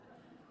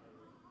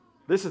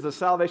This is the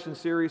Salvation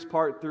Series,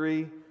 Part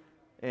 3,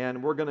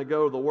 and we're going to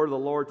go to the Word of the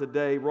Lord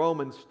today,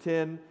 Romans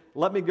 10.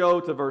 Let me go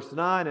to verse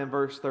 9 and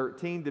verse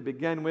 13 to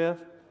begin with.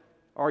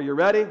 Are you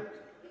ready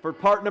for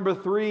part number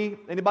 3?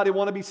 Anybody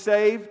want to be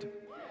saved?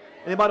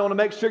 Anybody want to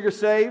make sure you're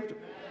saved?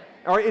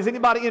 Or is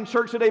anybody in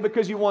church today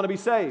because you want to be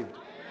saved?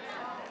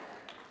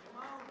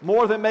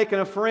 More than making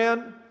a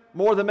friend,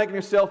 more than making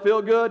yourself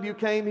feel good, you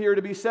came here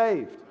to be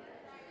saved.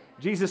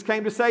 Jesus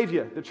came to save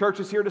you. The church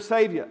is here to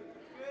save you.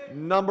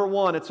 Number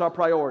one, it's our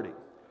priority.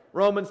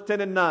 Romans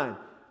 10 and 9,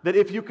 that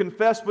if you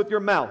confess with your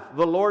mouth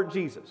the Lord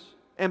Jesus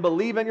and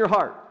believe in your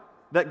heart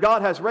that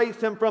God has raised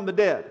Him from the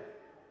dead,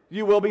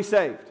 you will be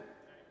saved.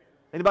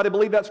 Anybody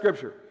believe that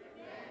scripture?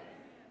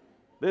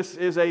 This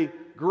is a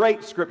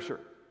great scripture.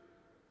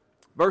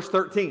 Verse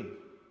 13,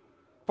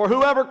 for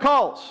whoever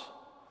calls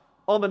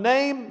on the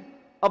name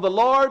of the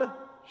Lord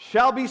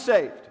shall be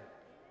saved.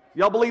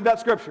 Y'all believe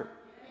that scripture?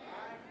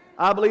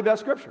 I believe that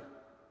scripture.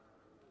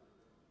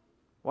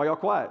 Why y'all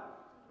quiet?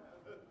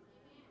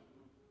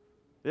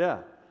 Yeah.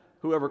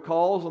 Whoever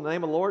calls on the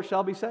name of the Lord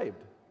shall be saved.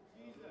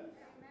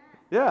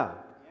 Yeah.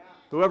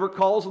 Whoever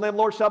calls on the name of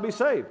the Lord shall be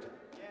saved.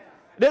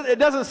 It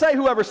doesn't say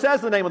whoever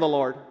says the name of the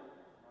Lord.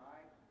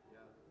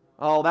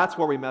 Oh, that's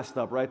where we messed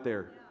up right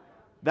there.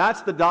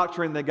 That's the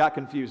doctrine that got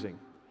confusing.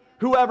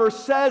 Whoever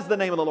says the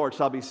name of the Lord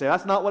shall be saved.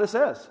 That's not what it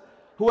says.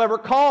 Whoever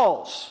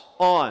calls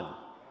on.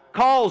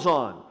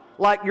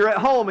 Like you're at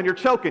home and you're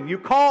choking. You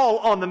call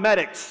on the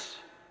medics.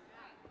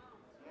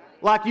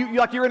 Like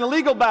you're in a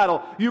legal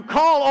battle. You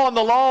call on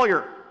the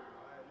lawyer.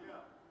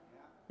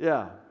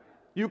 Yeah.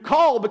 You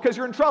call because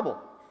you're in trouble.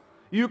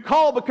 You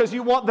call because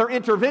you want their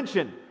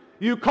intervention.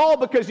 You call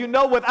because you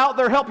know without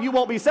their help you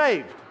won't be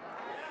saved.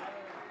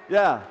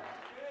 Yeah.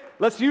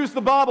 Let's use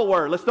the Bible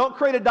word. Let's don't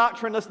create a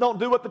doctrine. Let's don't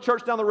do what the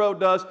church down the road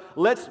does.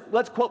 Let's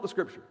quote the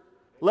scripture.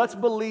 Let's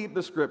believe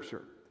the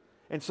scripture.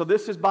 And so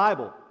this is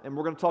Bible, and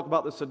we're going to talk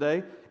about this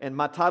today. And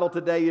my title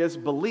today is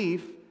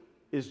Belief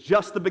is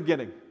Just the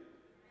Beginning.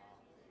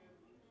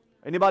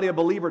 Anybody a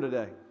believer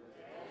today?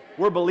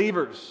 We're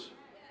believers.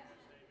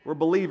 We're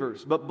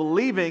believers. But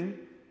believing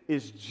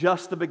is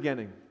just the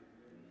beginning.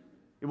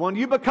 When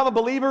you become a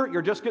believer,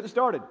 you're just getting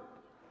started.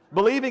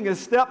 Believing is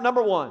step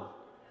number one.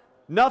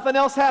 Nothing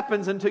else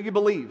happens until you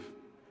believe.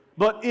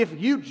 But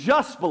if you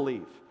just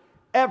believe,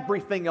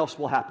 everything else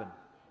will happen.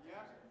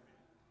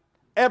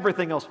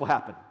 Everything else will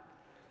happen.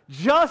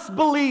 Just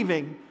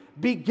believing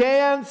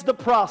begins the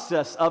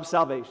process of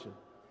salvation.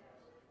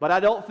 But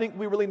I don't think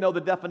we really know the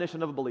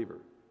definition of a believer.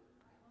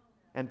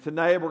 And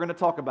today we're going to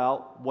talk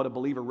about what a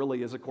believer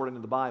really is according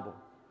to the Bible.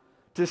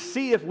 To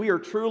see if we are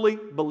truly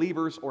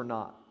believers or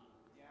not.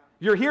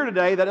 You're here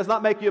today, that does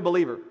not make you a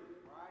believer.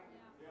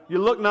 You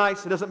look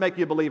nice, it doesn't make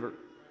you a believer.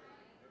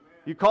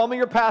 You call me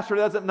your pastor, it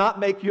doesn't not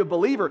make you a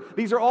believer.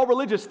 These are all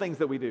religious things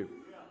that we do.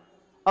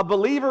 A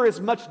believer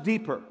is much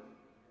deeper.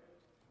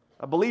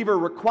 A believer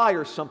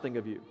requires something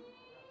of you.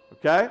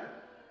 Okay?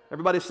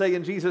 Everybody say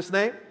in Jesus'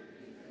 name.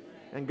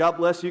 And God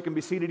bless you. You can be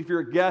seated if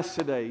you're a guest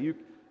today.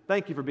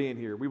 Thank you for being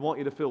here. We want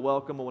you to feel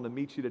welcome. I want to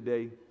meet you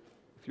today.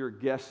 If you're a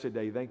guest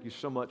today, thank you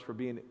so much for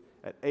being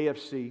at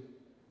AFC.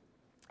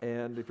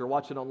 And if you're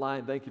watching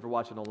online, thank you for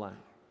watching online.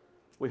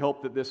 We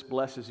hope that this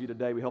blesses you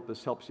today. We hope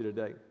this helps you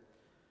today.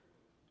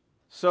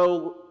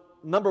 So,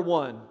 number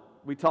one,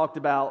 we talked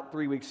about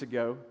 3 weeks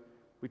ago.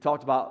 We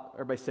talked about,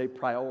 everybody say,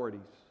 priorities.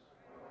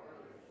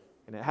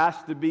 And it has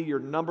to be your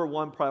number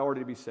one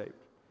priority to be saved.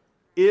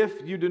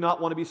 If you do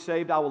not want to be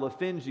saved, I will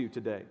offend you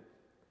today.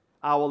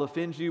 I will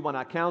offend you when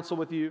I counsel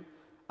with you.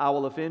 I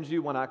will offend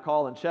you when I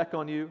call and check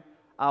on you.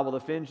 I will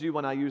offend you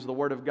when I use the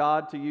Word of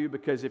God to you,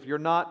 because if you're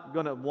not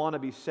going to want to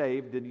be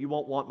saved, then you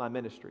won't want my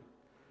ministry.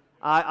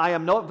 I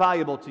am not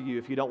valuable to you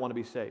if you don't want to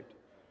be saved.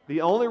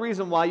 The only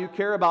reason why you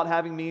care about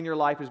having me in your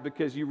life is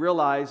because you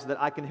realize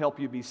that I can help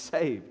you be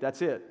saved.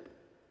 That's it.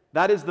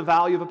 That is the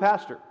value of a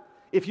pastor.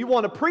 If you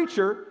want a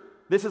preacher,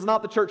 this is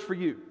not the church for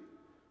you.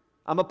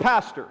 I'm a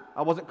pastor.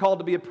 I wasn't called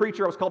to be a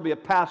preacher. I was called to be a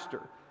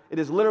pastor. It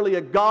is literally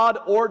a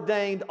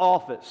God-ordained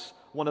office,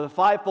 one of the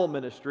fivefold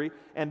ministry,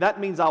 and that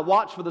means I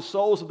watch for the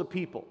souls of the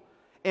people.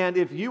 And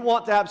if you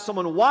want to have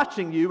someone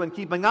watching you and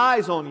keeping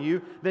eyes on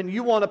you, then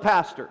you want a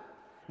pastor.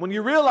 When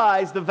you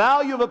realize the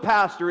value of a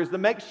pastor is to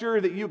make sure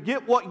that you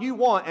get what you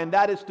want, and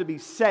that is to be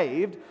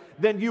saved,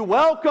 then you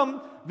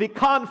welcome the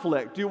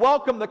conflict. You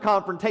welcome the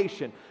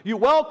confrontation. You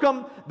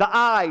welcome the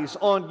eyes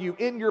on you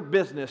in your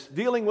business,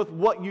 dealing with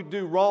what you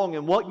do wrong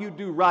and what you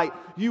do right.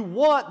 You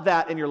want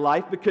that in your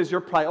life because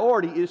your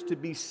priority is to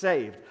be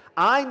saved.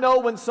 I know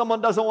when someone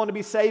doesn't want to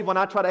be saved when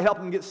I try to help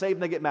them get saved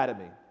and they get mad at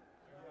me.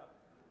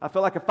 I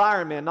feel like a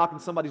fireman knocking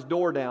somebody's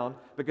door down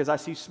because I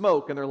see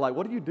smoke and they're like,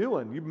 "What are you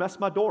doing? You messed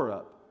my door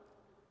up."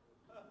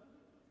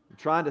 I'm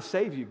trying to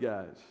save you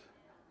guys.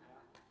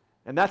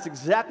 And that's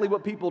exactly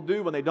what people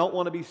do when they don't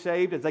want to be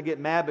saved, is they get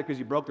mad because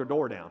you broke their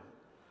door down.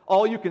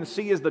 All you can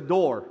see is the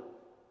door.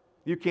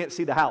 You can't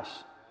see the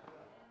house.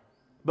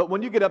 But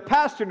when you get a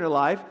pastor in your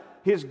life,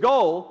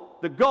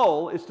 the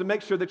goal is to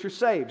make sure that you're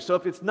saved. So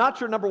if it's not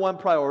your number one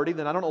priority,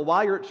 then I don't know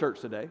why you're at church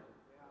today.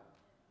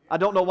 I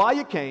don't know why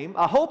you came.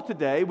 I hope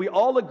today we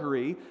all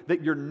agree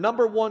that your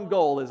number one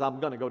goal is I'm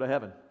going to go to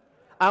heaven.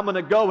 I'm going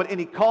to go at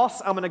any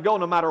cost. I'm going to go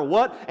no matter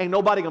what. Ain't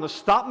nobody going to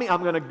stop me.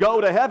 I'm going to go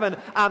to heaven.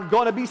 I'm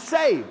going to be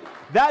saved.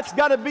 That's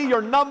got to be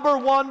your number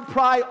one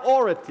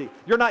priority.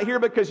 You're not here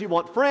because you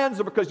want friends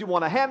or because you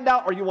want a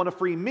handout or you want a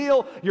free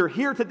meal. You're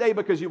here today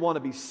because you want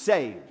to be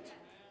saved.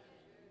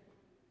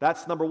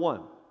 That's number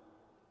one.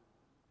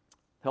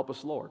 Help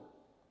us, Lord.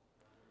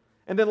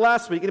 And then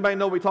last week, anybody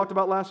know what we talked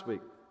about last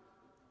week?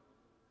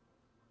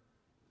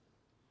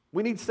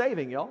 We need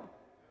saving, y'all.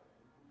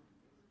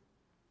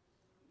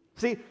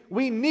 See,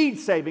 we need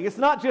saving. It's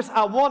not just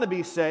I want to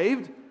be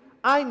saved.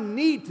 I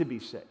need to be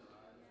saved.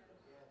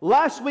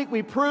 Last week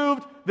we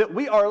proved that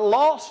we are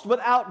lost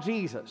without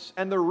Jesus.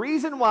 And the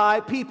reason why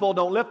people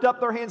don't lift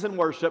up their hands in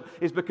worship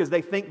is because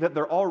they think that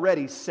they're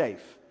already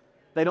safe.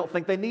 They don't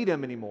think they need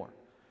Him anymore.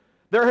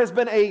 There has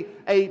been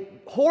a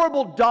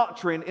horrible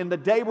doctrine in the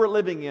day we're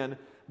living in.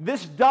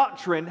 This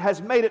doctrine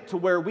has made it to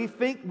where we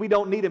think we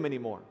don't need Him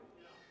anymore.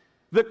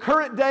 The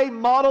current day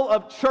model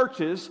of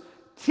churches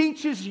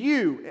teaches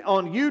you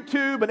on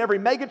YouTube and every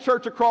mega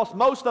church across,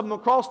 most of them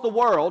across the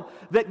world,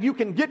 that you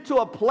can get to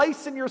a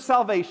place in your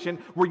salvation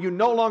where you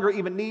no longer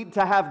even need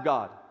to have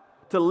God,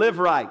 to live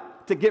right,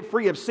 to get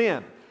free of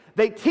sin.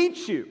 They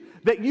teach you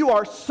that you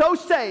are so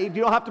saved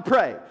you don't have to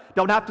pray,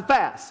 don't have to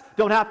fast,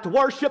 don't have to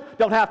worship,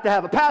 don't have to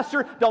have a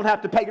pastor, don't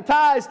have to pay your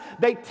tithes.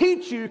 They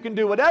teach you can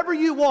do whatever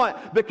you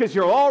want because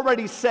you're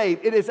already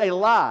saved. It is a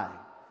lie.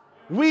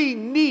 We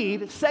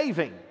need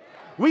saving.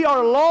 We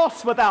are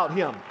lost without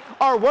Him.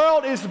 Our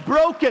world is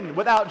broken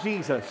without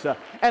Jesus.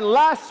 And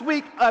last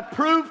week I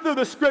proved through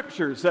the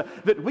Scriptures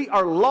that we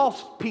are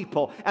lost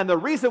people. And the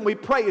reason we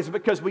pray is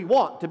because we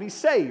want to be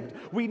saved.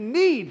 We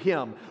need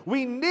Him.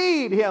 We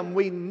need Him.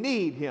 We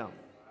need Him.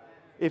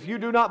 If you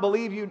do not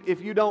believe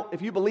if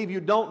you believe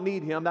you don't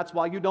need Him, that's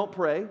why you don't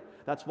pray.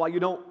 That's why you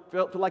don't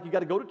feel like you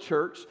got to go to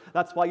church.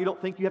 That's why you don't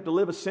think you have to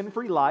live a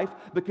sin-free life,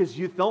 because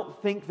you don't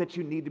think that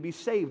you need to be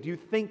saved. You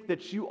think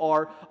that you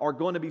are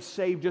going to be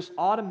saved just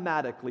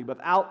automatically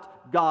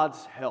without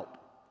God's help.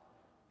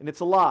 And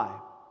it's a lie.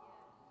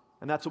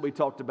 And that's what we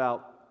talked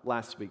about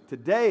last week.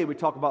 Today we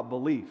talk about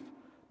belief,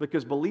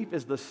 because belief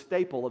is the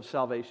staple of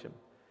salvation.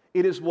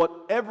 It is what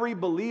every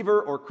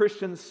believer or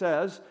Christian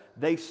says.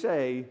 They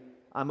say,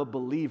 I'm a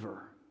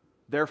believer,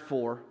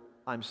 therefore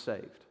I'm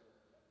saved.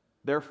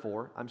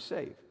 Therefore, I'm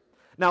saved.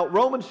 Now,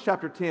 Romans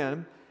chapter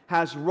 10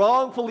 has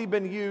wrongfully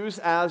been used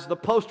as the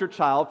poster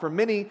child for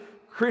many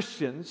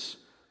Christians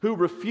who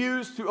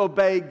refuse to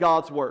obey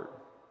God's word.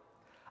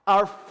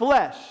 Our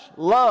flesh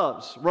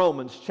loves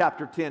Romans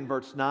chapter 10,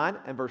 verse 9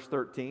 and verse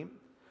 13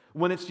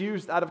 when it's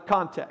used out of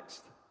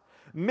context.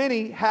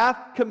 Many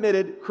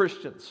half-committed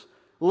Christians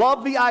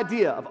love the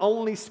idea of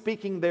only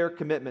speaking their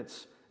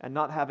commitments and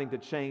not having to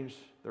change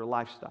their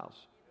lifestyles.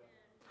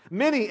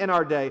 Many in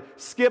our day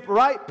skip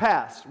right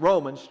past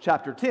Romans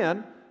chapter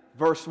 10,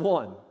 verse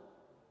 1.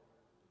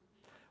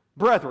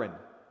 Brethren,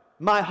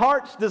 my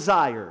heart's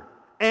desire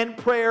and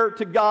prayer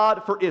to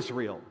God for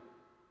Israel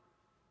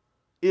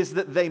is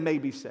that they may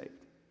be saved.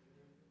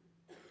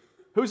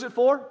 Who's it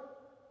for?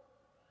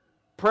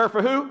 Prayer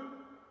for who?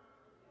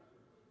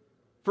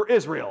 For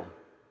Israel.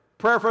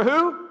 Prayer for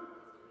who?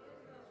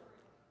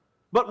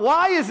 But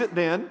why is it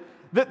then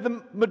that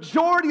the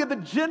majority of the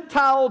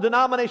Gentile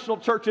denominational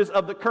churches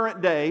of the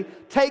current day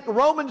take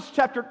Romans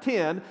chapter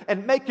 10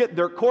 and make it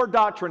their core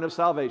doctrine of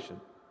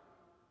salvation,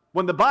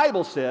 when the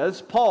Bible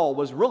says Paul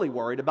was really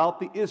worried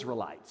about the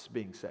Israelites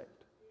being saved?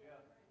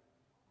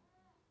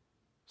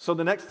 So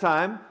the next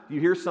time you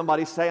hear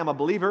somebody say, I'm a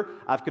believer,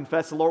 I've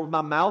confessed the Lord with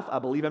my mouth, I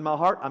believe in my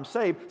heart, I'm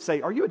saved,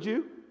 say, are you a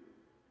Jew?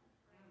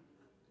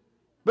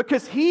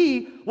 Because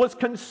he was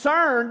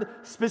concerned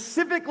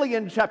specifically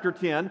in chapter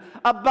 10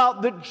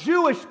 about the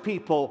Jewish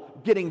people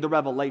getting the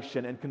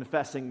revelation and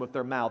confessing with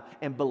their mouth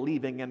and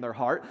believing in their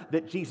heart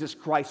that Jesus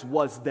Christ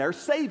was their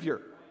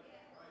Savior.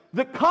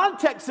 The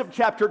context of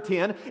chapter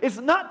 10 is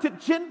not to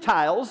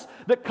Gentiles.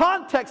 The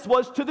context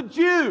was to the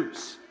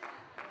Jews.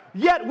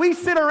 Yet we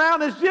sit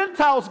around as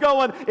Gentiles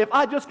going, if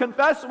I just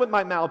confess with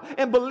my mouth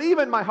and believe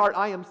in my heart,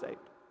 I am saved.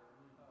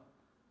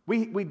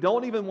 We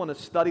don't even want to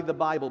study the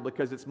Bible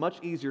because it's much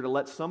easier to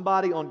let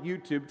somebody on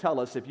YouTube tell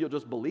us if you'll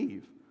just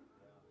believe,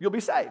 you'll be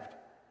saved.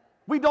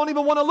 We don't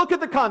even want to look at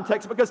the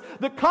context because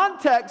the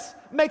context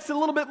makes it a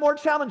little bit more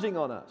challenging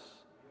on us.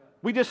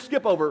 We just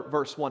skip over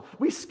verse 1.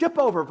 We skip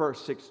over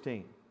verse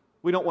 16.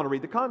 We don't want to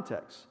read the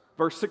context.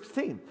 Verse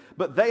 16.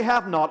 But they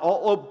have not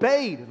all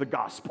obeyed the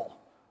gospel.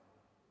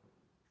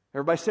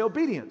 Everybody say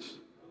obedience.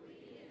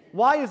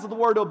 Why is the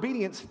word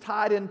obedience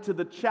tied into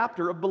the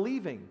chapter of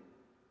believing?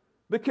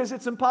 Because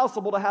it's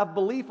impossible to have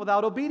belief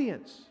without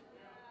obedience.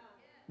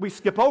 We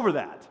skip over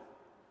that.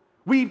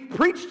 We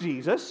preach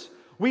Jesus.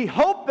 We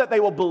hope that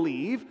they will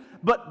believe,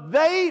 but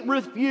they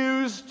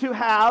refuse to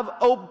have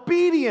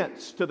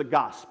obedience to the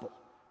gospel.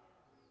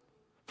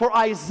 For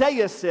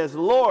Isaiah says,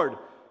 Lord,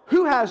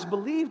 who has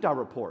believed our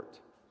report?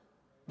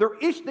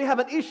 They have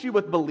an issue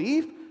with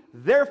belief,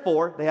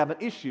 therefore they have an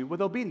issue with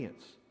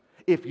obedience.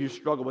 If you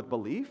struggle with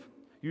belief,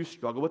 you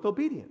struggle with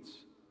obedience.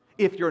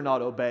 If you're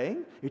not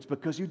obeying, it's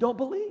because you don't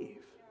believe.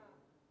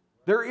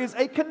 There is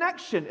a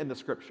connection in the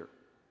Scripture.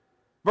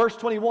 Verse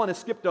 21 is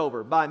skipped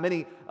over by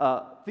many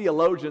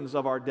theologians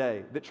of our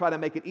day that try to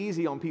make it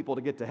easy on people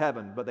to get to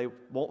heaven, but they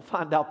won't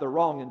find out they're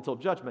wrong until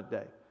Judgment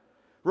Day.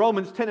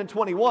 Romans 10 and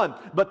 21,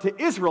 but to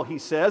Israel, he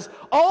says,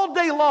 all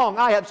day long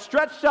I have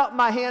stretched out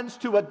my hands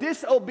to a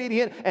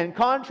disobedient and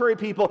contrary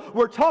people.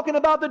 We're talking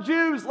about the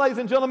Jews, ladies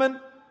and gentlemen.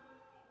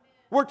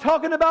 We're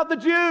talking about the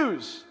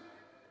Jews.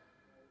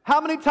 How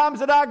many times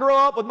did I grow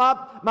up with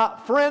my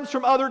friends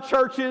from other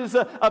churches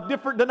of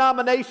different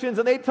denominations,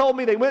 and they told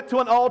me they went to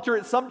an altar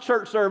at some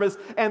church service,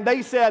 and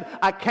they said,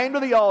 I came to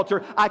the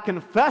altar, I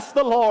confessed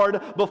the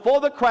Lord before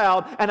the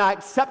crowd, and I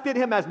accepted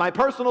Him as my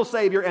personal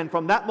Savior, and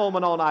from that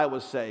moment on I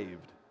was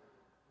saved.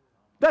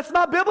 That's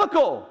not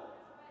biblical.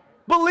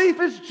 Belief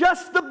is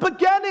just the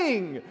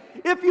beginning.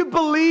 If you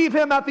believe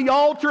Him at the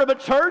altar of a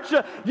church,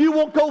 you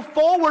will go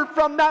forward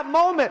from that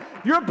moment.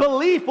 Your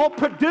belief will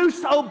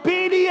produce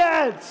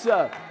obedience.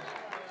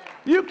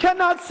 You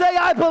cannot say,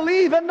 I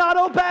believe and not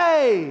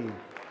obey.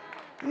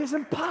 It is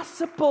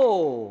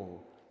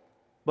impossible.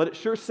 But it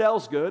sure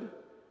sells good.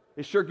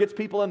 It sure gets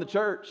people in the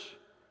church.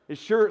 It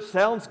sure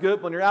sounds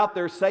good when you're out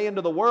there saying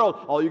to the world,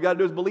 all you got to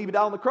do is believe it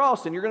down on the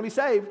cross and you're going to be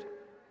saved.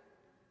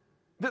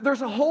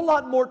 There's a whole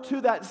lot more to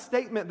that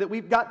statement that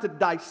we've got to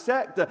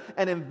dissect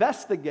and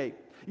investigate.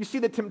 You see,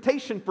 the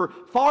temptation for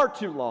far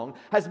too long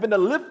has been to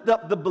lift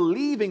up the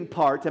believing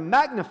part and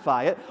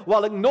magnify it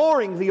while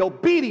ignoring the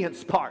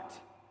obedience part.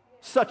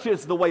 Such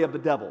is the way of the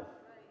devil.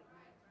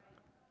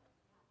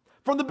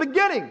 From the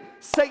beginning,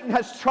 Satan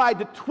has tried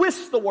to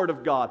twist the Word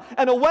of God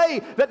in a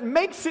way that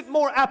makes it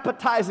more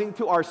appetizing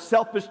to our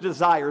selfish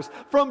desires.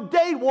 From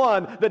day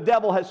one, the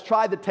devil has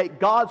tried to take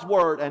God's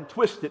Word and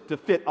twist it to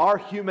fit our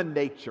human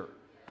nature.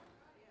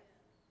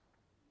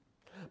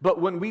 But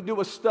when we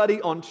do a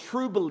study on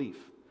true belief,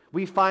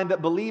 we find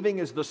that believing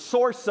is the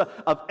source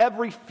of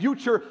every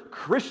future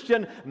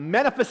Christian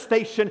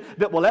manifestation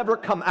that will ever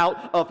come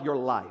out of your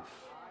life.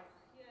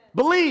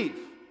 Believe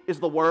is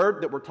the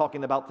word that we're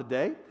talking about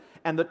today,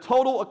 and the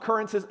total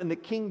occurrences in the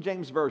King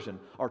James Version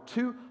are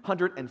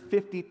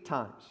 250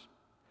 times.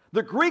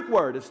 The Greek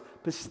word is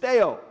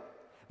pisteo.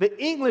 The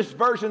English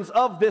versions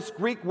of this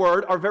Greek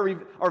word are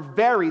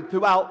varied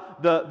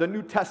throughout the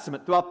New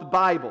Testament, throughout the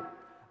Bible.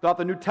 Throughout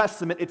the New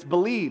Testament, it's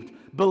believed,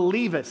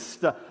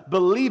 believest,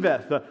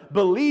 believeth,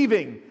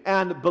 believing,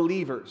 and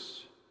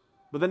believers.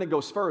 But then it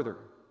goes further.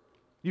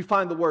 You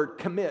find the word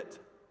commit.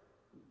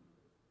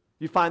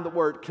 You find the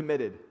word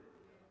committed.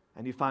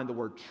 And you find the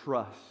word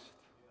trust.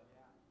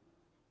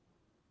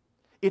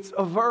 It's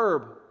a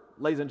verb,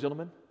 ladies and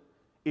gentlemen.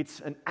 It's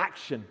an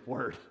action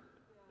word.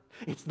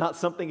 It's not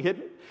something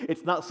hidden.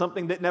 It's not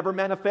something that never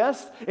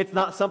manifests. It's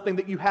not something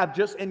that you have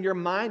just in your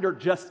mind or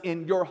just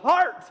in your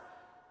heart.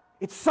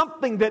 It's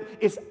something that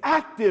is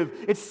active.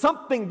 It's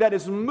something that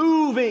is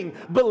moving.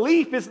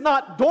 Belief is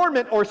not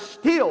dormant or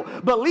still.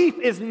 Belief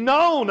is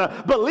known.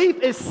 Belief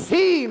is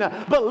seen.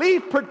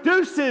 Belief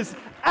produces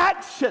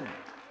action.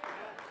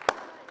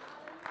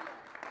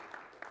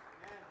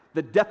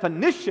 The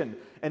definition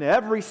in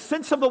every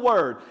sense of the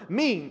word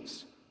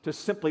means to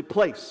simply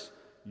place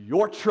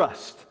your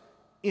trust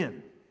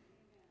in.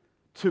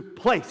 To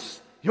place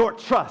your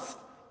trust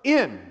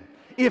in.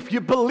 If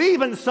you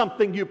believe in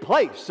something, you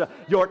place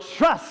your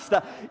trust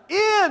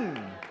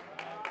in.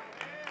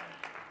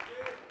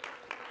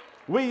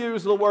 We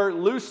use the word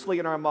loosely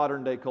in our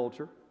modern day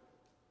culture.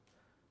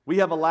 We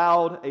have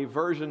allowed a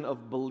version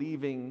of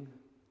believing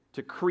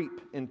to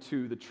creep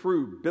into the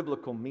true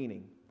biblical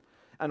meaning.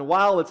 And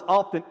while it's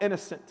often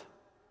innocent,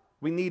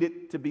 we need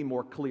it to be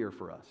more clear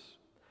for us.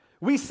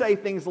 We say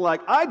things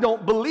like, I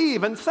don't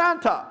believe in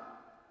Santa.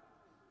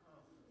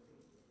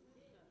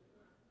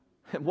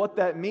 And what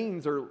that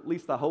means, or at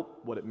least I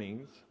hope what it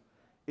means,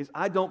 is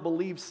I don't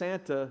believe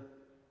Santa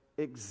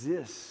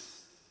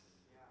exists.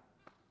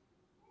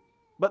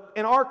 But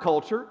in our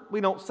culture,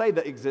 we don't say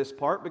the exists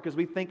part because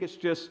we think it's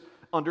just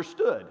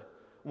understood.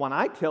 When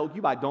I tell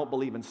you I don't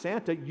believe in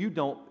Santa, you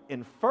don't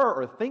infer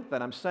or think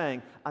that I'm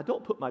saying, I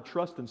don't put my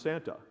trust in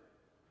Santa.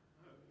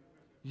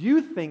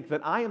 You think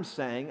that I am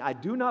saying, I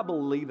do not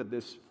believe that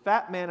this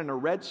fat man in a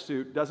red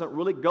suit doesn't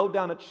really go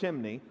down a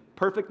chimney,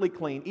 perfectly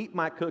clean, eat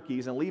my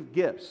cookies, and leave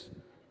gifts.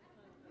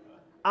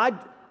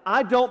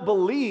 I don't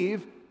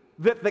believe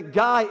that the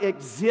guy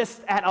exists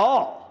at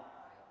all.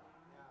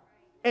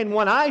 And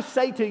when I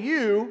say to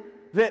you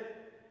that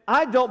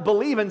I don't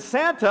believe in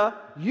Santa,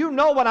 you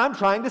know what I'm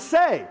trying to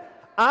say.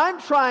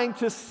 I'm trying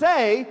to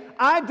say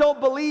I don't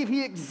believe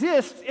he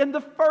exists in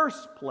the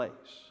first place.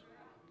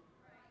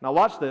 Now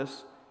watch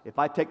this. If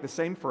I take the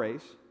same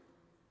phrase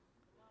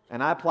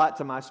and I apply it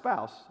to my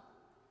spouse,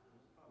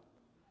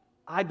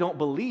 I don't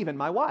believe in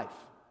my wife.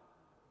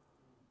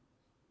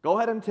 Go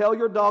ahead and tell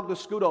your dog to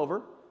scoot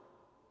over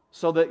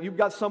so that you've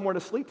got somewhere to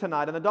sleep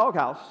tonight in the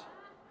doghouse.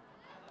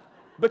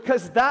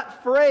 Because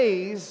that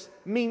phrase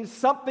means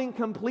something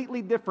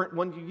completely different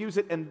when you use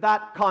it in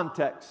that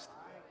context.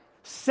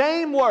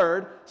 Same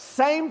word,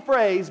 same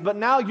phrase, but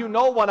now you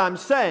know what I'm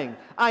saying.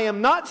 I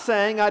am not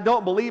saying I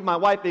don't believe my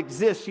wife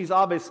exists. She's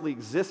obviously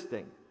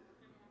existing.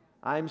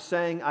 I'm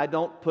saying I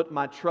don't put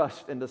my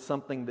trust into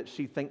something that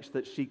she thinks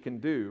that she can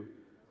do.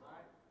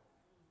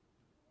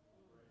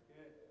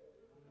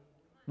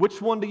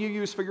 Which one do you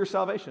use for your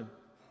salvation?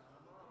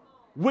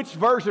 Which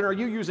version are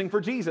you using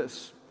for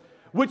Jesus?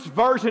 Which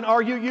version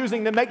are you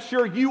using to make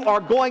sure you are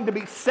going to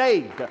be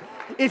saved?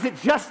 Is it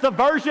just the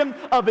version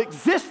of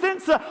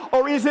existence,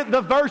 or is it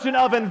the version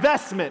of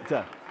investment?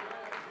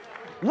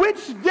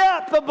 Which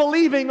depth of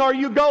believing are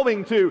you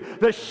going to?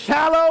 The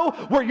shallow,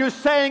 where you're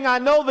saying, I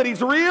know that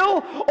He's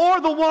real,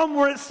 or the one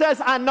where it says,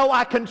 I know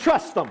I can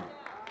trust Him?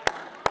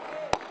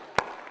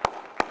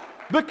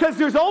 Because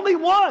there's only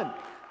one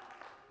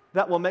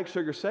that will make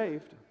sure you're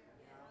saved.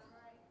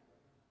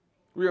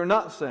 We are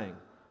not saying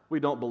we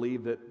don't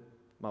believe that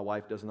my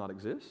wife does not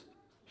exist.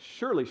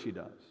 Surely she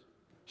does.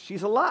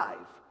 She's alive.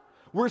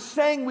 We're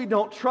saying we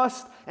don't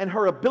trust in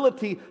her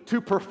ability to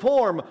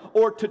perform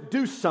or to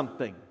do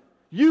something.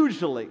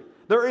 Usually,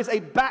 there is a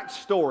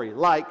backstory,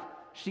 like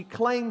she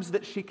claims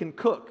that she can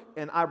cook,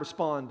 and I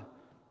respond,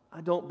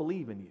 I don't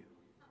believe in you.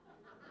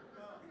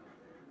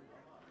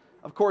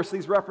 Of course,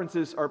 these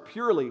references are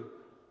purely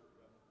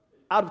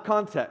out of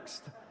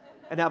context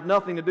and have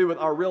nothing to do with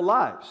our real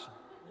lives.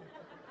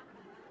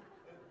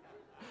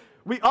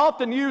 We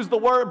often use the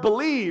word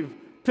believe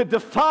to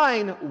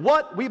define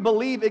what we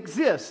believe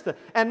exists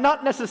and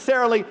not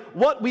necessarily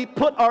what we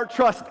put our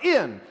trust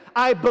in.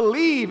 I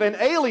believe in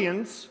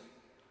aliens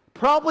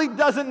probably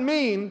doesn't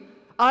mean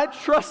I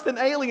trust in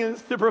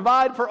aliens to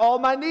provide for all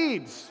my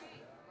needs.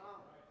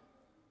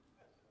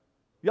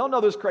 Y'all know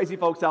there's crazy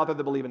folks out there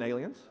that believe in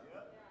aliens?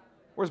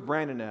 Where's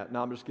Brandon at?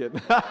 No, I'm just kidding.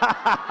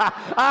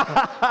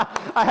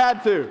 I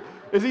had to.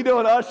 Is he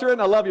doing ushering?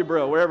 I love you,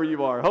 bro, wherever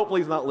you are.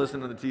 Hopefully he's not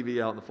listening to the TV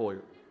out in the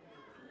foyer.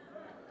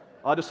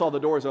 I just saw the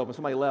doors open.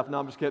 Somebody left. No,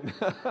 I'm just kidding.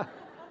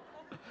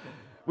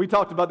 We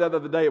talked about that the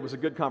other day. It was a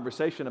good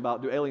conversation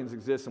about, do aliens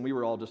exist? And we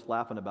were all just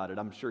laughing about it.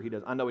 I'm sure he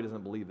does. I know he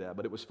doesn't believe that,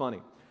 but it was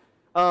funny.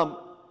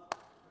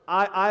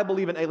 I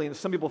believe in aliens.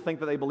 Some people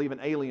think that they believe in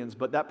aliens,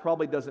 but that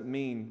probably doesn't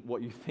mean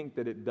what you think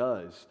that it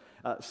does.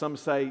 Some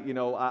say,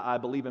 I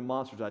believe in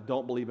monsters. I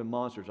don't believe in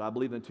monsters. I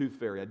believe in the tooth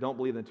fairy. I don't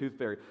believe in the tooth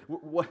fairy.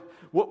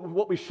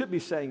 What we should be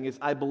saying is,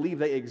 I believe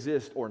they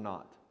exist or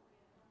not.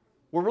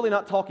 We're really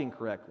not talking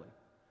correctly.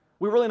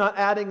 We're really not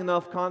adding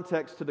enough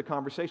context to the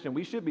conversation.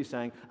 We should be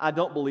saying, I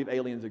don't believe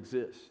aliens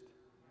exist.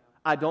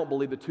 I don't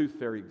believe the tooth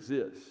fairy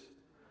exists.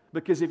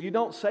 Because if you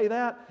don't say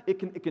that,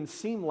 it can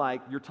seem like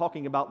you're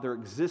talking about their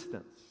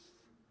existence.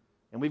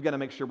 And we've got to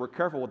make sure we're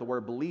careful with the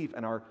word belief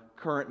in our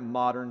current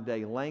modern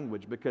day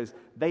language, because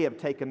they have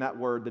taken that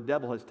word, the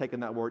devil has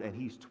taken that word, and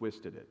he's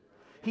twisted it.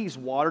 He's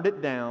watered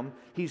it down.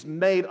 He's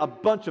made a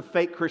bunch of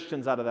fake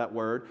Christians out of that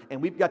word,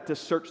 and we've got to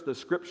search the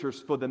scriptures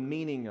for the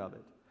meaning of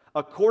it.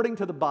 According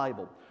to the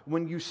Bible,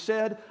 when you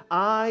said,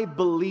 I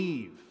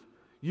believe,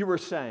 you were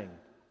saying,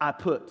 I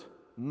put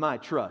my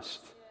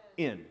trust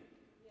in.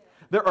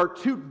 There are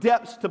two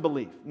depths to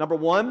belief. Number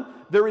one,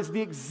 there is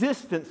the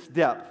existence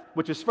depth,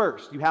 which is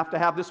first. You have to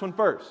have this one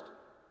first.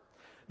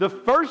 The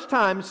first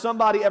time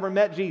somebody ever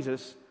met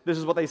Jesus, this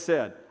is what they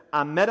said.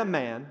 I met a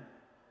man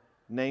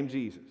named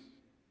Jesus.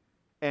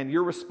 And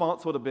your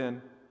response would have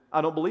been,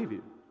 I don't believe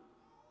you.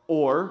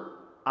 Or,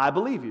 I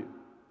believe you.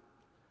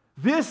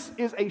 This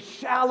is a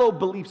shallow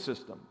belief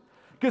system.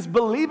 Because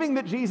believing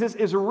that Jesus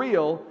is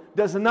real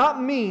does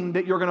not mean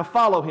that you're going to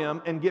follow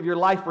Him and give your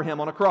life for Him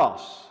on a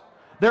cross.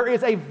 There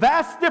is a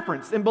vast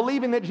difference in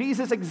believing that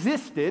Jesus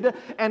existed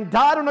and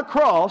died on a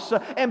cross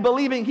and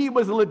believing He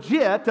was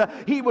legit,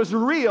 He was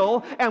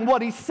real, and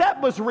what He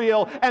said was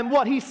real, and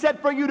what He said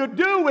for you to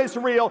do is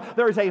real.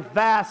 There is a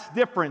vast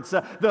difference.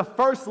 The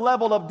first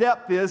level of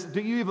depth is, do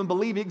you even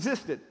believe He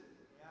existed?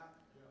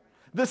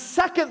 The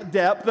second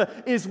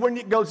depth is when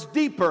it goes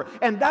deeper,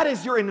 and that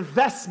is your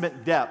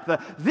investment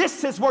depth.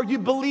 This is where you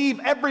believe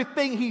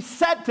everything He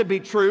said to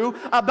be true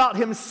about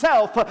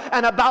Himself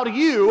and about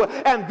you,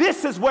 and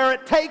this is where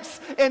it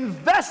takes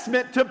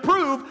investment to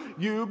prove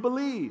you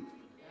believe.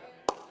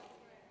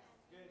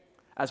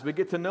 As we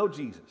get to know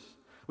Jesus,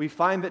 we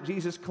find that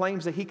Jesus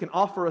claims that He can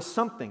offer us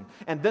something,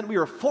 and then we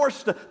are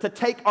forced to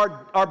take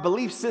our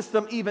belief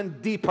system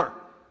even deeper.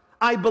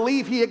 I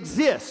believe He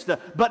exists,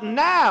 but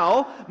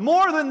now,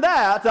 more than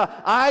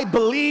that, I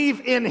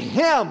believe in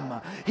Him.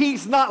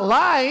 He's not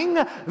lying.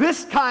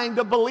 This kind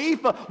of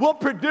belief will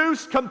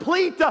produce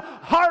complete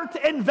heart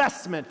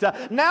investment.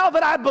 Now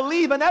that I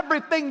believe in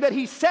everything that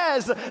He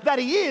says that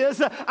He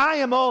is, I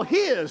am all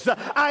His.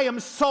 I am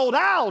sold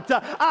out.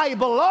 I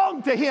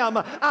belong to Him.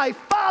 I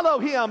follow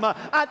Him.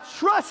 I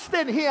trust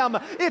in Him.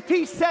 If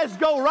He says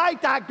go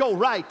right, I go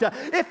right.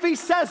 If He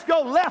says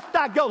go left,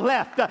 I go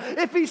left.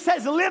 If He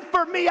says live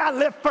for me, I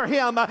live for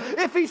Him.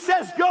 If He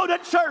says go to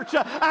church,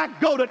 I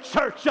go to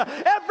church.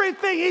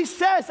 Everything He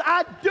says,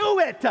 I do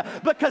it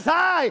because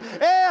I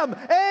am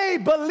a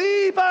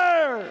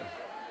believer.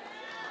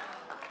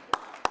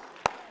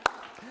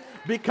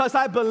 Because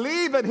I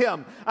believe in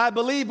Him. I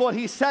believe what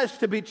He says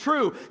to be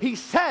true. He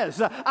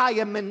says I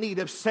am in need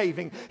of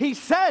saving. He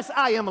says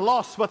I am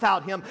lost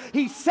without Him.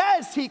 He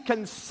says He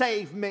can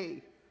save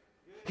me.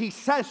 He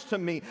says to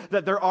me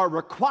that there are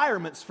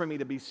requirements for me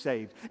to be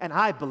saved. And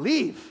I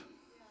believe.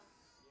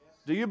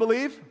 Do you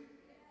believe?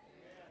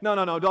 No.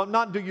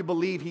 Not do you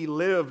believe He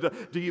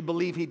lived? Do you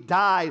believe He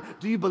died?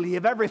 Do you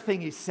believe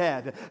everything He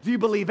said? Do you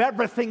believe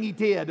everything He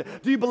did?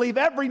 Do you believe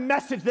every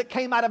message that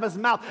came out of His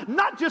mouth?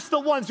 Not just the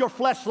ones your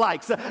flesh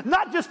likes,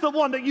 not just the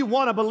one that you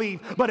want to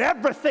believe, but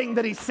everything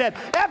that He said,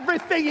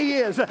 everything He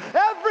is,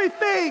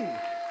 everything.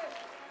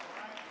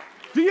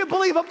 Do you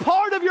believe a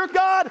part of your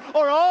God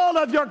or all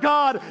of your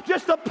God?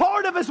 Just a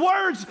part of His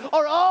words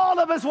or all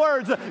of His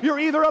words? You're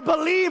either a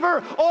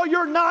believer or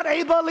you're not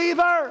a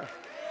believer.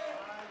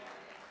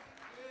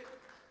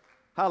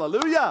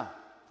 Hallelujah.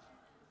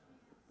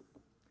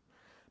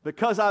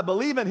 Because I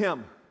believe in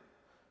Him,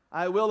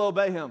 I will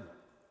obey Him.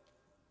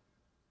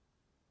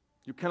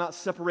 You cannot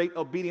separate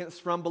obedience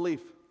from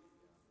belief.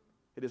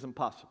 It is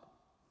impossible.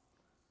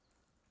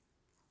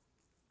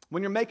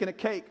 When you're making a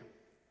cake,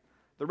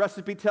 the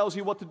recipe tells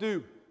you what to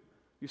do.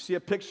 You see a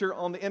picture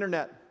on the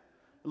internet.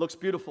 It looks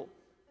beautiful.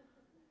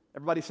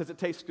 Everybody says it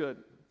tastes good.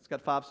 It's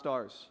got 5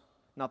 stars.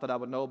 Not that I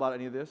would know about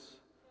any of this.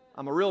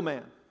 I'm a real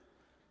man.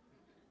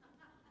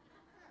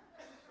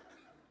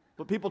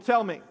 But people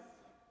tell me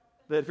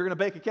that if you're going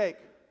to bake a cake,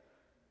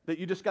 that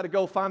you just got to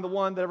go find the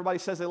one that everybody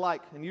says they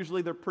like. And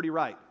usually they're pretty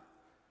right.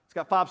 It's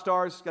got 5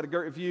 stars. It's got a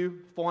great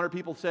review. 400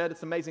 people said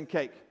it's an amazing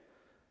cake.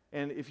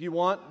 And if you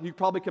want, you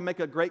probably can make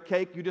a great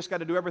cake. You just got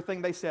to do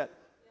everything they said.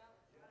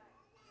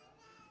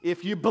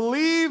 If you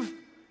believe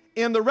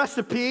in the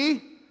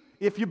recipe,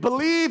 if you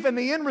believe in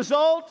the end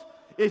result,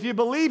 if you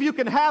believe you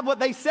can have what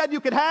they said you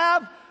could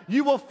have,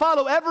 you will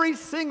follow every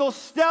single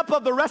step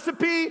of the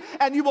recipe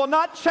and you will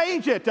not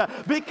change it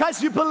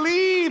because you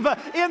believe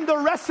in the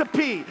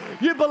recipe.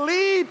 You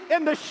believe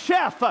in the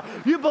chef.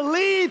 You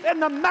believe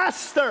in the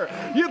master.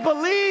 You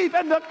believe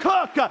in the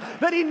cook,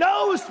 that he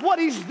knows what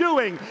he's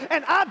doing.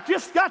 And I've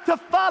just got to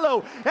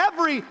follow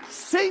every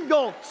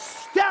single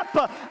step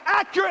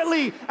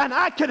accurately and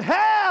I can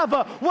have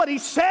what he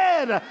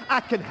said I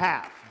can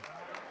have.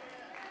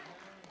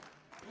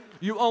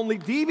 You only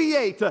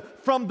deviate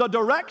from the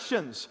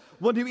directions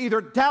when you either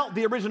doubt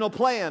the original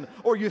plan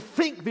or you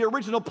think the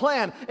original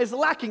plan is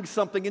lacking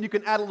something and you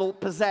can add a little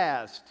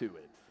pizzazz to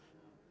it.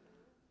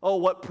 Oh,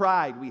 what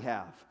pride we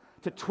have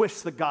to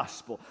twist the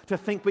gospel, to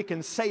think we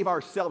can save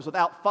ourselves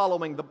without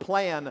following the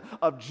plan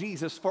of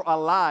Jesus for our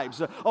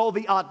lives. Oh,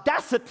 the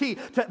audacity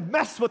to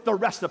mess with the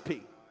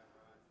recipe,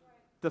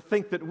 to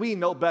think that we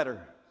know better.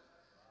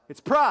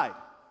 It's pride.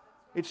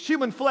 It's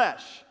human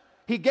flesh.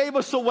 He gave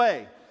us a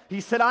way. He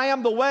said, I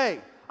am the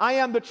way, I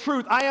am the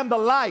truth, I am the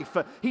life.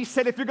 He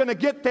said, if you're going to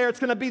get there, it's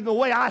going to be the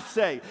way I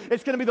say.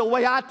 It's going to be the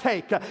way I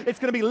take. It's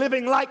going to be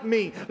living like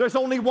me. There's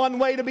only one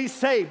way to be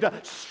saved.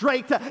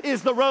 Straight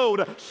is the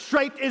road.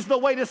 Straight is the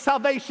way to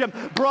salvation.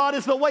 Broad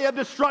is the way of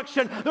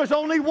destruction. There's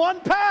only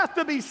one path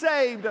to be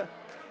saved.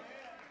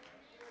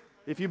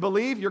 If you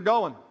believe, you're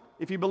going.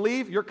 If you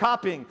believe, you're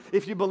copying.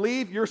 If you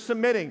believe, you're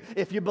submitting.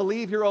 If you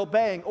believe, you're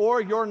obeying.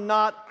 Or you're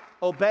not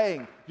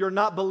obeying. You're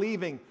not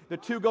believing. The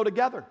two go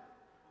together.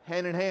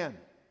 Hand in hand.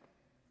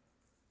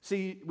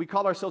 See, we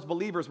call ourselves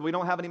believers, but we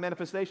don't have any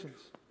manifestations.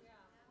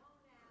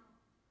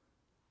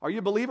 Are you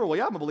a believer? Well,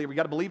 yeah, I'm a believer. You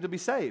got to believe to be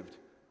saved.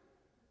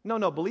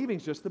 No, believing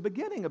is just the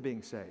beginning of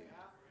being saved.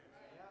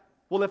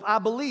 Well, if I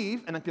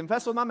believe and I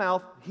confess with my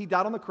mouth, He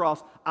died on the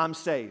cross, I'm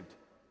saved.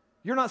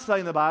 You're not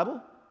studying the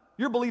Bible.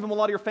 You're believing what a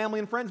lot of your family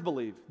and friends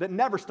believe that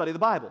never study the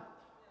Bible.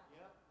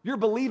 You're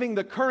believing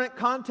the current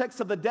context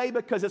of the day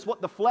because it's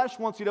what the flesh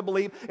wants you to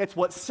believe. It's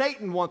what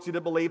Satan wants you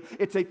to believe.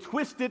 It's a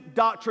twisted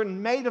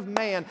doctrine made of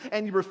man,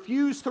 and you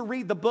refuse to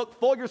read the book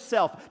for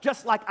yourself,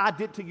 just like I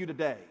did to you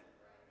today.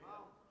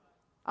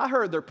 I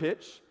heard their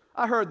pitch.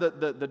 I heard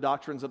the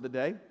doctrines of the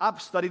day.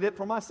 I've studied it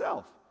for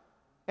myself.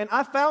 And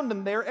I found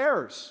in there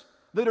errors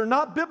that are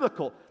not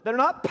biblical, that are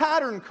not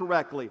patterned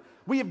correctly.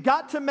 We have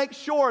got to make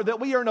sure that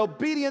we are in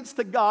obedience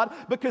to God,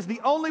 because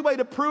the only way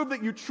to prove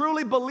that you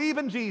truly believe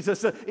in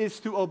Jesus is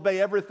to obey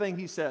everything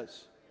He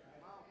says.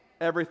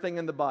 Everything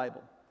in the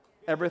Bible.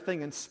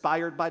 Everything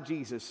inspired by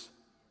Jesus.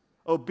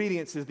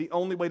 Obedience is the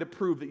only way to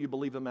prove that you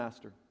believe the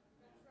Master.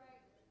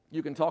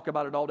 You can talk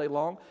about it all day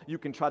long. You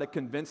can try to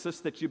convince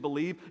us that you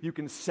believe. You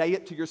can say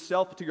it to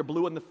yourself till you're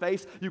blue in the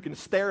face. You can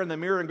stare in the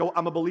mirror and go,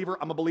 I'm a believer,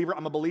 I'm a believer,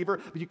 I'm a believer.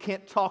 But you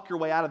can't talk your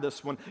way out of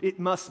this one. It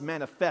must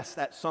manifest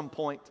at some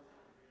point.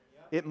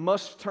 It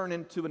must turn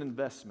into an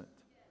investment.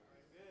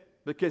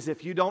 Because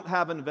if you don't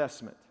have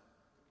investment,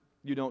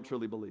 you don't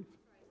truly believe.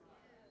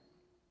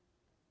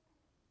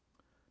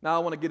 Now I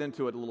want to get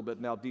into it a little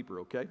bit now deeper,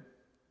 okay?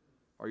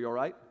 Are you all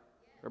right?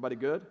 Everybody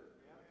good?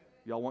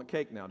 Y'all want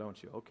cake now,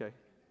 don't you? Okay.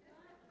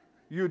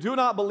 You do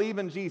not believe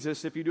in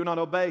Jesus if you do not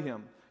obey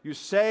Him. You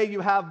say you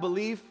have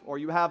belief or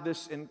you have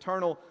this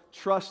internal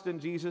trust in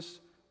Jesus,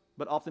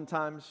 but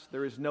oftentimes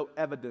there is no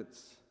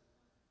evidence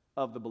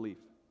of the belief.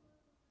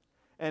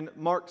 And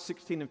Mark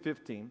 16 and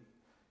 15,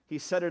 He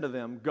said unto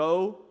them,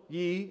 Go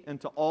ye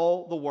into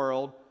all the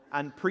world,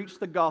 and preach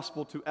the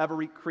gospel to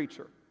every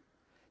creature.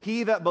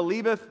 He that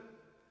believeth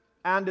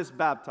and is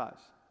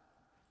baptized.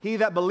 He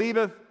that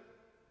believeth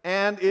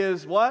and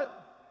is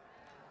what?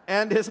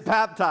 And is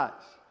baptized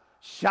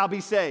shall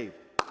be saved.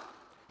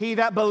 He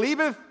that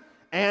believeth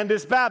and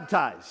is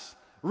baptized.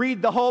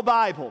 Read the whole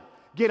Bible.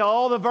 Get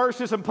all the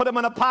verses and put them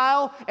in a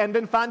pile, and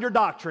then find your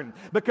doctrine.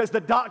 Because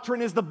the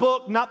doctrine is the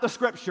book, not the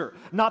scripture.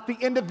 Not the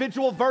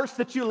individual verse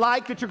that you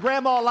like, that your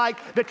grandma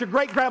liked, that your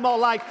great-grandma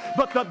liked.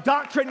 But the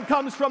doctrine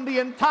comes from the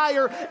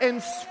entire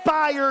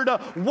inspired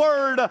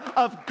Word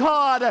of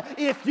God.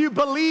 If you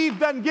believe,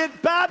 then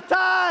get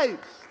baptized.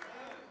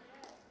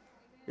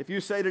 If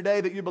you say today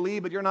that you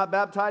believe but you're not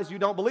baptized, you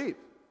don't believe.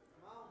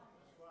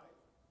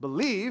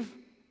 Believe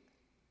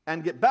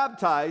and get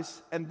baptized,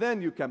 and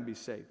then you can be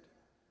saved.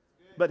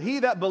 But he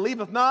that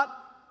believeth not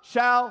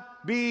shall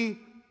be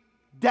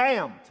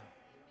damned.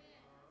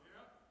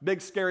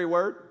 Big scary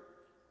word,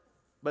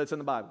 but it's in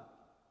the Bible.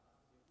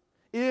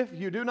 If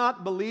you do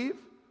not believe,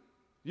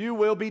 you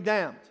will be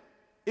damned.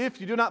 If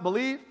you do not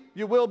believe,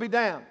 you will be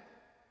damned.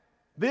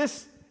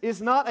 This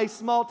is not a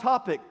small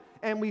topic,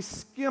 and we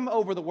skim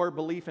over the word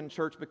belief in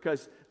church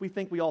because we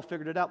think we all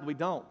figured it out, but we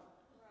don't.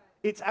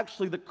 It's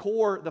actually the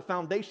core, the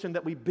foundation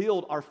that we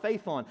build our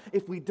faith on.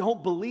 If we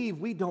don't believe,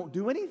 we don't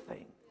do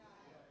anything.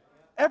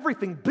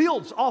 Everything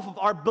builds off of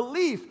our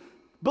belief.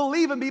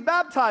 Believe and be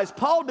baptized.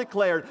 Paul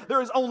declared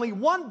there is only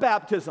one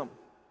baptism.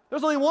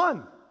 There's only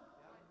one.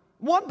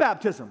 One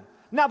baptism.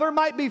 Now, there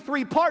might be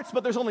three parts,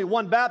 but there's only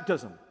one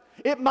baptism.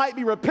 It might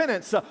be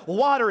repentance,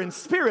 water and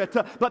spirit,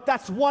 but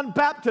that's one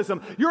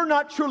baptism. You're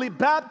not truly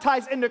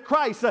baptized into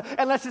Christ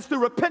unless it's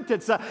through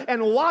repentance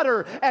and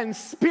water and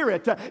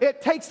spirit.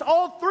 It takes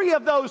all three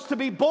of those to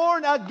be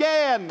born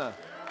again.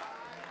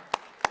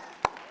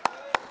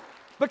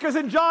 Because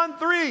in John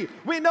 3,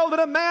 we know that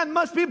a man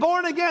must be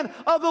born again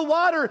of the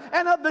water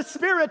and of the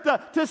Spirit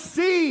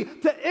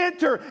to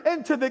enter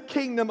into the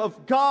kingdom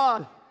of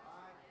God.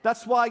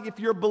 That's why if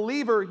you're a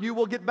believer, you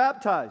will get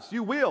baptized.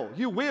 You will.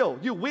 You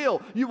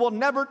will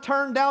never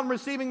turn down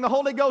receiving the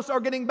Holy Ghost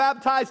or getting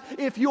baptized.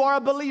 If you are a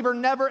believer,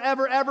 never,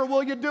 ever, ever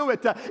will you do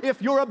it.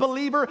 If you're a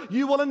believer,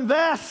 you will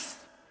invest.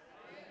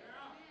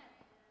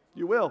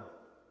 You will.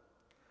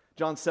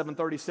 John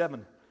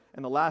 7:37,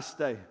 in the last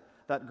day,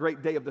 that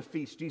great day of the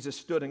feast, Jesus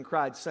stood and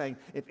cried, saying,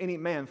 If any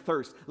man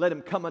thirst, let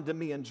him come unto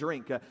me and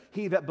drink.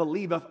 He that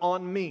believeth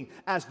on me,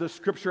 as the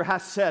scripture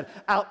has said,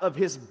 out of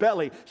his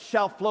belly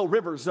shall flow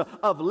rivers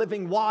of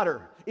living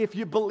water. If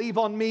you believe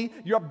on me,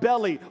 your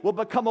belly will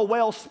become a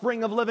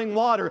wellspring of living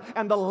water,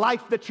 and the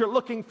life that you're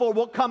looking for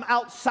will come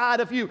outside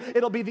of you.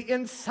 It'll be the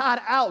inside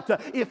out.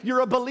 If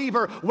you're a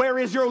believer, where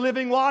is your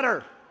living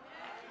water?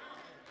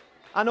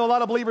 I know a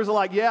lot of believers are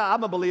like, yeah,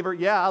 I'm a believer.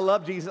 Yeah, I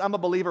love Jesus. I'm a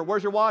believer.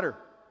 Where's your water?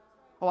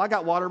 Oh, I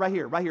got water right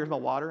here. Right here is my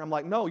water. I'm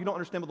like, no, you don't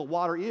understand what the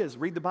water is.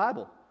 Read the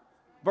Bible.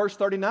 Verse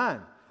 39.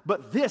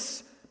 But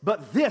this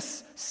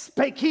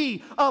spake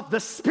he of the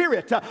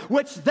Spirit,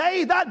 which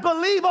they that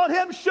believe on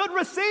him should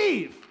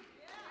receive.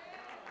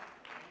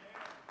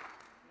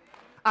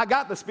 I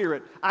got the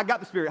Spirit. I got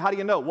the Spirit. How do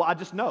you know? Well, I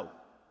just know.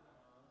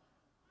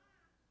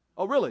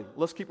 Oh, really?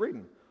 Let's keep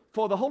reading.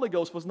 For the Holy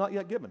Ghost was not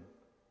yet given,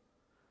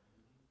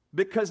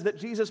 because that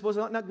Jesus was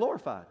not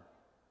glorified.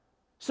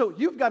 So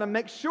you've got to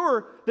make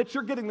sure that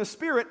you're getting the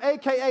Spirit,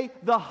 a.k.a.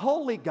 the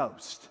Holy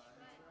Ghost.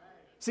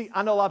 See,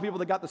 I know a lot of people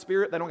that got the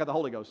Spirit, they don't got the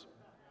Holy Ghost.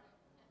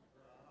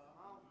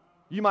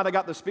 You might have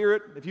got the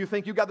Spirit. If you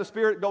think you got the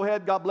Spirit, go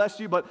ahead, God bless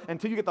you. But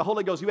until you get the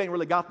Holy Ghost, you ain't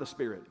really got the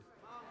Spirit.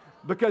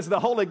 Because the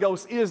Holy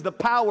Ghost is the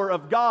power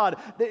of God.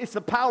 It's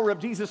the power of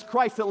Jesus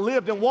Christ that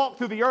lived and walked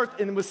through the earth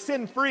and was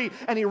sin-free.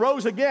 And he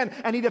rose again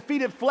and he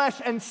defeated flesh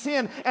and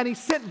sin. And he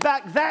sent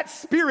back that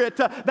Spirit,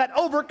 that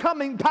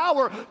overcoming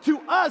power to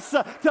us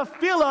to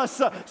fill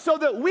us so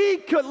that we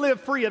could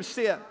live free of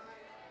sin.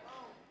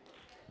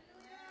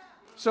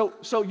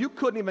 So you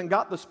couldn't even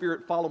got the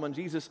Spirit following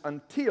Jesus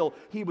until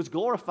he was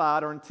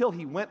glorified, or until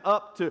he went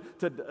up to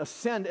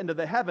ascend into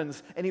the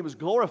heavens and he was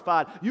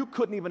glorified. You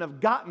couldn't even have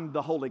gotten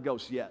the Holy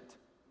Ghost yet.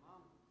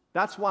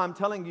 That's why I'm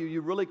telling you,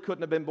 you really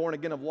couldn't have been born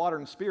again of water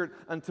and Spirit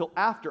until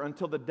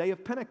the day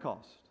of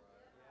Pentecost.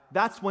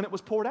 That's when it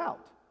was poured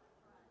out.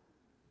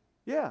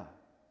 Yeah.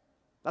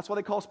 That's why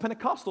they call us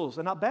Pentecostals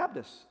and not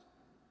Baptists.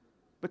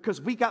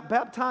 Because we got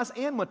baptized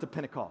and went to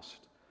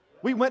Pentecost.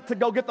 We went to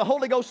go get the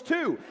Holy Ghost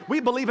too. We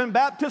believe in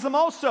baptism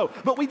also,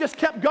 but we just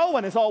kept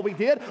going is all we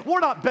did.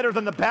 We're not better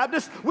than the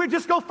Baptists. We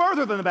just go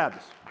further than the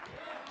Baptists.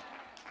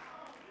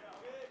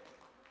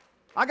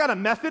 I got a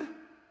method.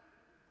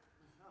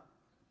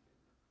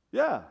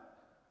 Yeah.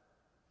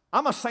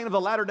 I'm a saint of the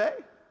latter day.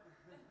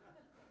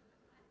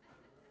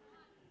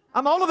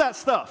 I'm all of that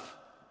stuff.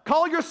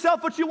 Call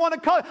yourself what you want to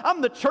call it.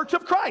 I'm the Church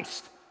of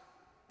Christ.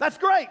 That's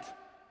great.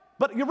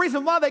 But the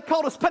reason why they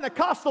called us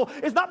Pentecostal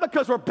is not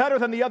because we're better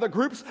than the other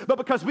groups, but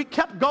because we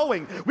kept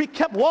going. We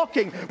kept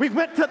walking. We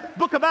went to the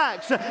book of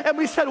Acts and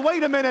we said,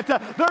 wait a minute,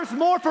 there's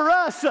more for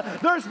us.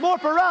 There's more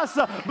for us.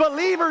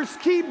 Believers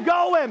keep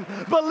going.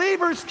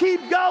 Believers keep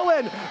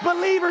going.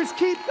 Believers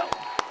keep going.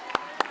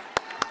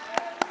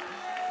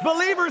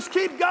 Believers,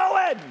 keep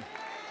going.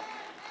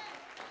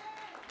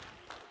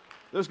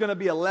 There's going to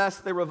be a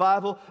last-day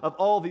revival of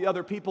all the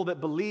other people that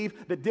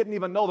believe that didn't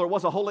even know there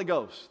was a Holy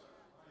Ghost.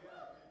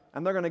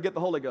 And they're going to get the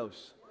Holy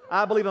Ghost.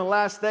 I believe in the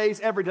last days,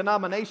 every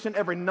denomination,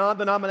 every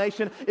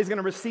non-denomination is going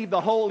to receive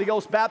the Holy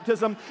Ghost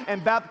baptism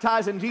and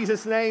baptize in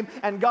Jesus' name,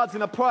 and God's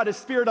going to pour out His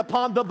Spirit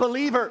upon the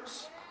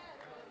believers.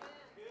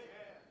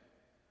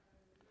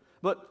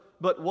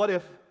 But what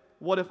if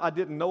I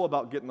didn't know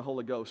about getting the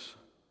Holy Ghost?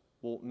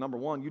 Well, number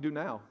one, you do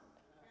now.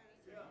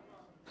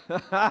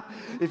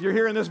 If you're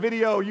hearing this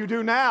video, you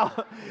do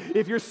now.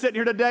 If you're sitting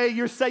here today,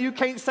 you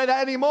can't say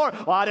that anymore.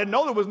 Well, I didn't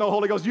know there was no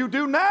Holy Ghost. You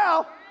do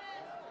now.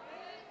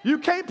 You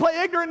can't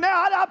play ignorant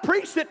now. I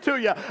preached it to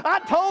you. I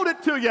told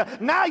it to you.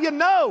 Now you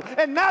know,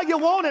 and now you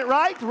want it,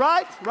 right?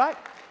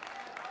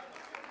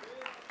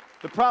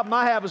 The problem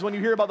I have is when you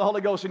hear about the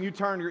Holy Ghost and you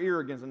turn your ear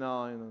against it.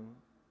 No.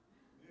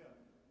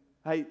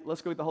 Hey,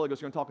 let's go get the Holy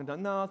Ghost. You're going to talk in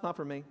tongues. No, it's not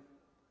for me.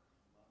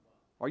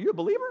 Are you a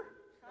believer?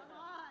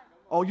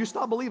 Oh, you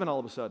stopped believing all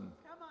of a sudden.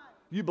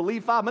 You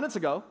believed 5 minutes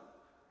ago.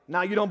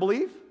 Now you don't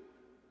believe?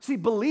 See,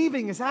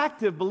 believing is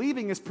active.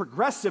 Believing is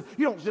progressive.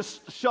 You don't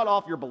just shut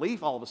off your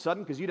belief all of a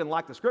sudden because you didn't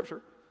like the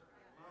Scripture.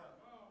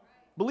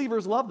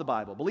 Believers love the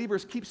Bible.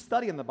 Believers keep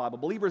studying the Bible.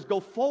 Believers go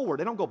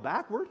forward. They don't go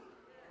backward.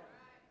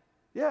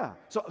 Yeah.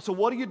 So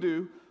what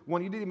do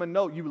when you didn't even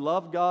know you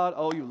love God?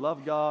 Oh, you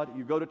love God.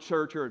 You go to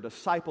church. You're a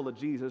disciple of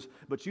Jesus,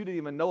 but you didn't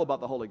even know about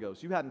the Holy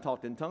Ghost. You hadn't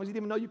talked in tongues. You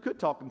didn't even know you could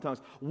talk in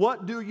tongues.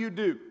 What do?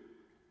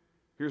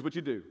 Here's what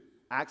you do.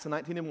 Acts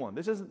 19:1.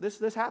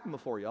 This happened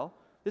before, y'all.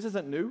 This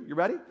isn't new. You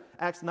ready?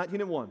 Acts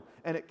 19:1.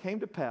 And it came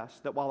to pass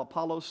that while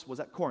Apollos was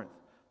at Corinth,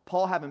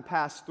 Paul, having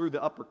passed through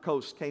the upper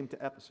coast, came to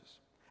Ephesus.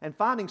 And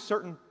finding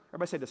certain,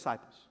 everybody say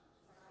disciples.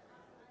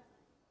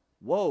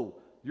 Whoa,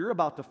 you're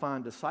about to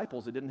find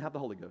disciples that didn't have the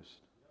Holy Ghost.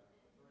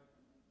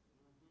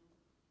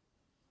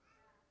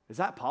 Is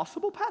that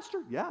possible,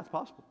 Pastor? Yeah, it's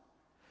possible.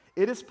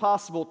 It is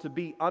possible to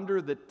be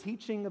under the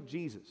teaching of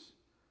Jesus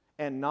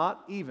and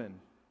not even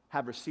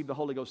have received the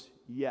Holy Ghost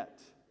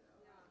yet.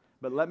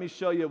 But let me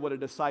show you what a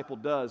disciple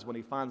does when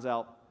he finds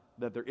out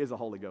that there is a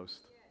Holy Ghost.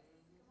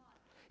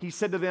 He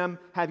said to them,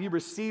 have you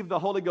received the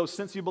Holy Ghost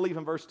since you believe,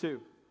 in verse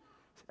 2?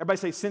 Everybody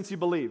say, since you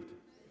believed.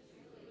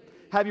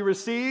 Have you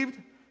received?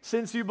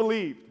 Since you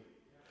believed.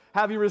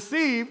 Have you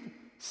received?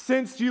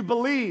 Since you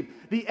believe.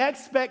 The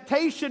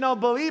expectation of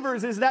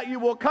believers is that you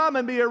will come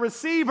and be a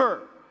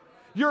receiver.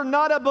 You're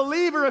not a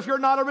believer if you're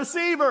not a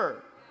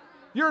receiver.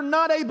 You're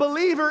not a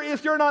believer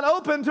if you're not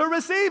open to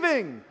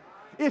receiving.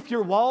 If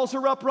your walls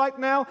are up right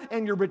now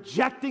and you're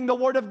rejecting the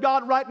Word of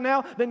God right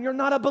now, then you're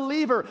not a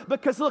believer.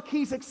 Because look,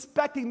 He's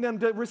expecting them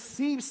to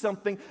receive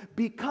something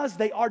because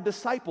they are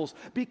disciples,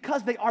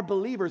 because they are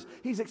believers.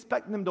 He's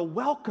expecting them to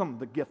welcome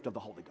the gift of the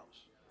Holy Ghost.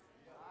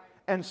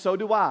 And so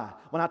do I.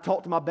 When I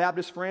talk to my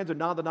Baptist friends or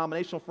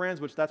non-denominational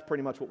friends, which that's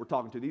pretty much what we're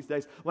talking to these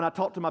days, when I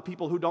talk to my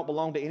people who don't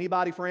belong to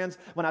anybody, friends,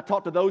 when I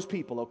talk to those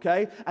people,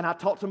 okay, and I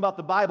talk to them about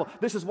the Bible,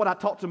 this is what I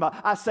talk to them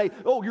about. I say,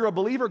 oh, you're a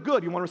believer?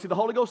 Good. You want to receive the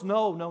Holy Ghost?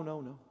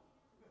 No.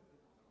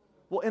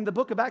 Well, in the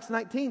book of Acts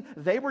 19,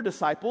 they were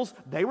disciples,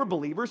 they were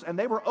believers, and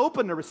they were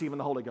open to receiving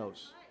the Holy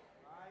Ghost.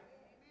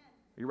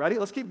 Are you ready?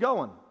 Let's keep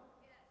going.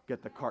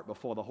 Get the cart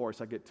before the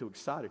horse. I get too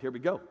excited. Here we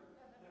go.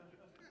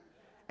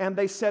 And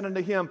they said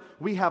unto him,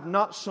 we have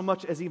not so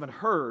much as even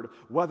heard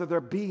whether there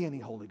be any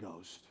Holy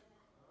Ghost.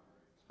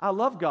 I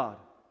love God.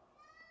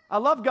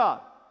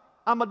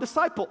 I'm a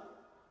disciple.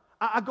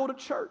 I go to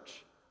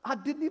church. I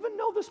didn't even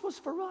know this was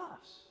for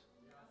us.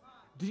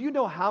 Do you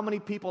know how many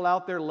people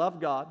out there love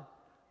God?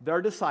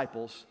 They're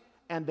disciples,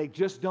 and they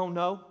just don't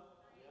know?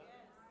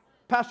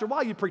 Pastor, why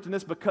are you preaching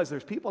this? Because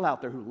there's people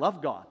out there who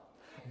love God.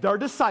 They're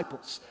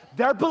disciples.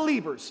 They're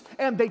believers,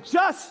 and they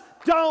just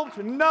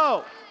don't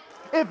know.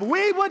 If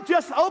we would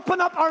just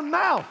open up our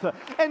mouth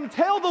and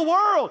tell the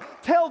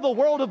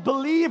world of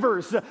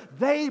believers,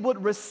 they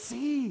would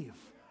receive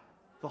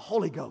the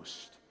Holy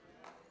Ghost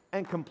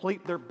and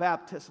complete their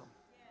baptism.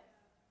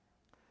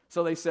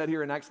 So they said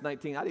here in Acts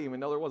 19, I didn't even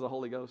know there was a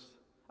Holy Ghost.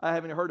 I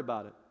haven't heard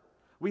about it.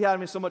 We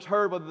haven't so much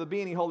heard whether there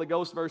be any Holy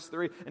Ghost, verse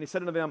 3. And he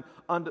said unto them,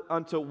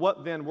 unto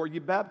what then were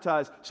you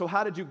baptized? So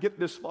how did you get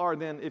this far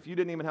then if you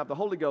didn't even have the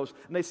Holy Ghost?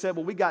 And they said,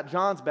 well, we got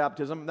John's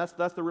baptism.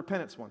 That's the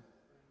repentance one.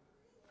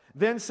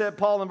 Then said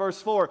Paul in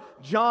verse 4,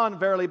 John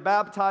verily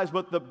baptized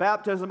with the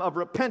baptism of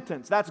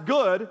repentance. That's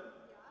good.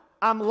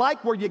 I'm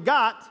like where you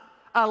got.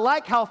 I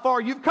like how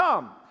far you've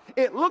come.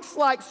 It looks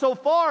like so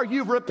far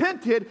you've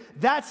repented.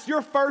 That's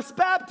your first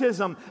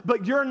baptism.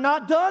 But you're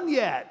not done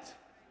yet.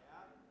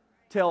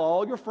 Tell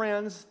all your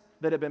friends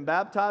that have been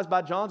baptized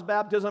by John's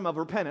baptism of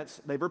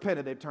repentance. They've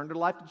repented. They've turned their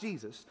life to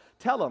Jesus.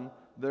 Tell them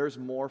there's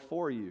more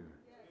for you.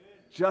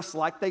 Just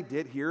like they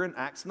did here in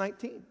Acts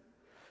 19.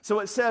 So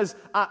it says,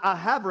 I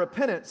have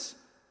repentance,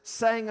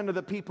 saying unto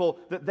the people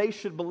that they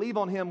should believe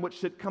on him which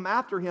should come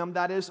after him,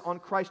 that is, on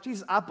Christ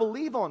Jesus. I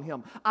believe on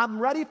him. I'm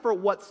ready for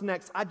what's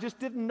next. I just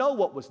didn't know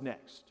what was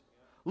next.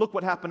 Look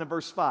what happened in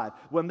verse 5.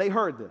 When they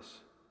heard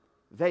this,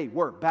 they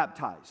were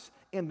baptized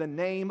in the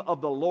name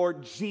of the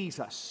Lord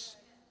Jesus.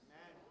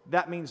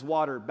 That means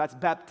water. That's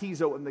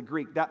baptizo in the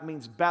Greek. That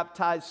means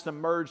baptized,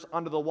 submerged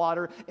under the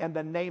water in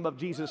the name of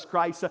Jesus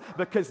Christ,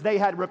 because they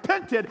had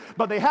repented,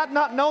 but they had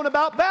not known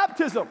about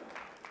baptism.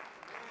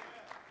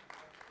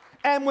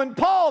 And when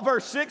Paul,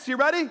 verse 6, you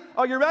ready?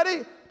 Are you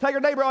ready? Tell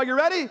your neighbor, are you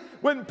ready?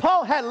 When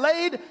Paul had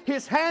laid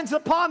his hands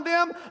upon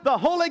them, the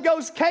Holy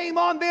Ghost came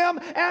on them,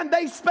 and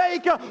they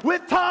spake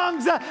with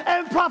tongues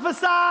and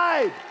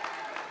prophesied.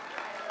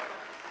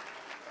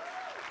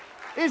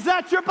 Is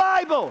that your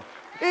Bible?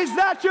 Is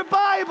that your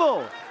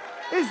Bible?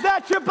 Is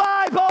that your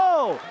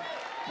Bible?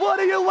 What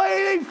are you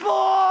waiting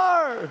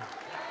for?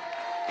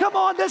 Come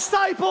on,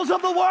 disciples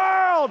of the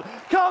world,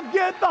 come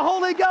get the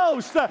Holy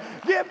Ghost.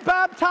 Get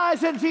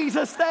baptized in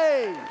Jesus'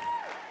 name.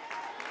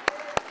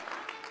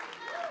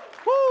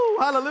 Woo,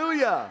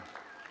 hallelujah.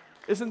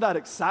 Isn't that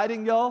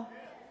exciting, y'all?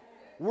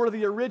 We're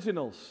the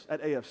originals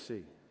at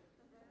AFC.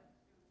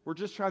 We're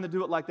just trying to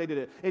do it like they did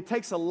it. It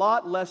takes a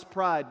lot less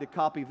pride to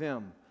copy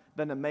them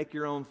than to make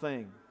your own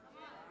thing.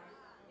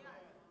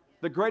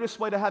 The greatest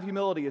way to have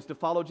humility is to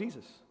follow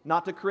Jesus,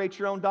 not to create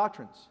your own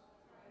doctrines.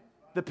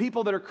 The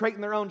people that are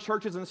creating their own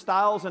churches and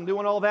styles and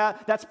doing all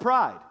that, that's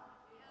pride.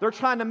 They're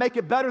trying to make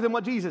it better than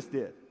what Jesus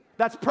did.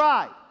 That's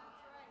pride.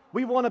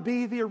 We want to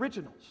be the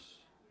originals.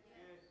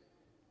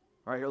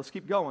 All right, here, let's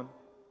keep going.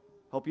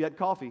 Hope you had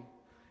coffee.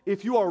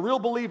 If you are a real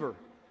believer,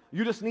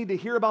 you just need to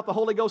hear about the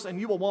Holy Ghost and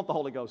you will want the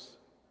Holy Ghost.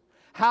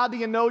 How do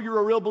you know you're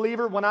a real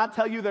believer? When I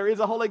tell you there is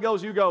a Holy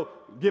Ghost, you go,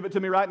 give it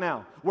to me right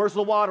now. Where's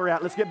the water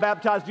at? Let's get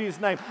baptized in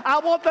Jesus' name. I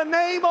want the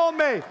name on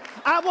me.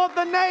 I want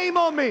the name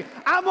on me.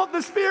 I want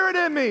the Spirit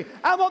in me.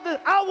 I want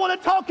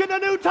to talk in a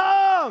new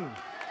tongue.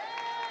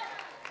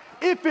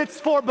 If it's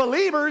for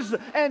believers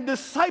and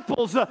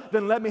disciples,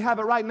 then let me have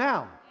it right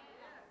now.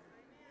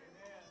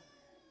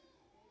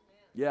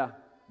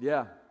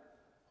 Yeah.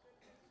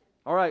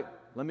 All right,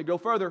 let me go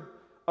further.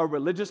 A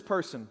religious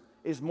person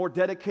is more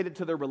dedicated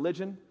to their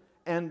religion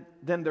and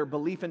than their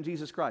belief in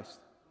Jesus Christ.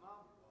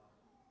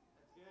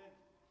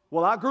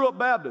 Well, I grew up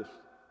Baptist.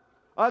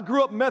 I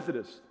grew up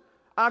Methodist.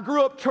 I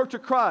grew up Church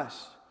of Christ.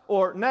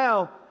 Or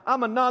now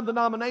I'm a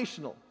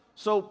non-denominational.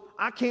 So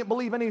I can't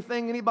believe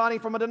anything anybody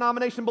from a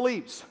denomination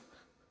believes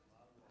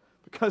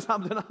because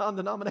I'm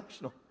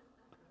non-denominational.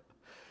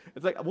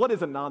 It's like, what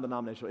is a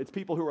non-denominational? It's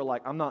people who are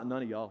like, I'm not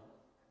none of y'all.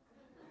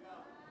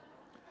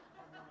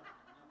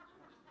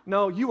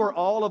 No, you are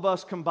all of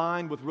us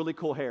combined with really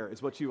cool hair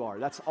is what you are.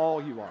 That's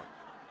all you are.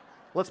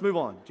 Let's move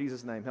on. In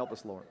Jesus' name, help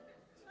us, Lord.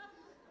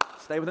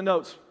 Stay with the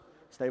notes.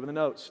 Stay with the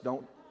notes.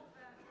 Don't.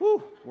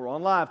 Whew, we're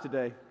on live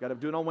today. Got to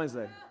do it on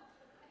Wednesday.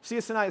 See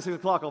us tonight at 6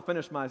 o'clock. I'll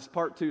finish my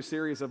part 2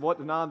 series of what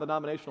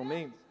non-denominational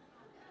means.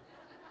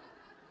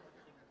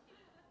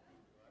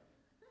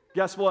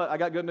 Guess what? I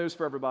got good news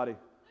for everybody.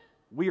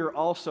 We are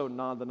also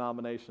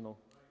non-denominational.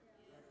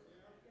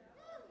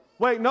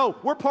 Wait, no,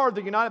 we're part of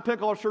the United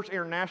Pentecostal Church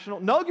International.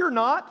 No, you're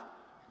not.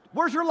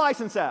 Where's your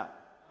license at?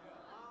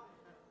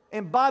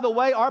 And by the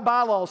way, our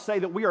bylaws say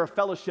that we are a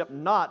fellowship,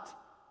 not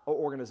an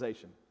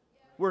organization.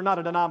 We're not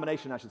a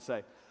denomination, I should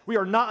say. We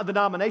are not a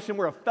denomination,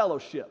 we're a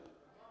fellowship.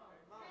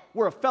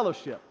 We're a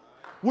fellowship.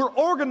 We're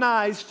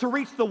organized to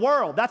reach the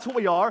world. That's what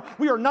we are.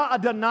 We are not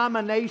a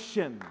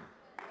denomination.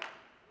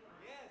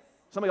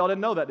 Some of y'all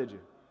didn't know that, did you?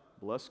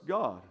 Bless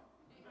God.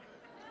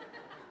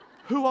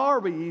 Who are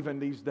we even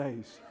these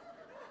days?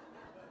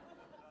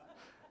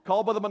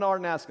 Call Brother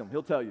Bernard and ask him.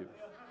 He'll tell you.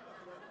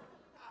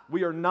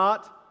 We are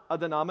not a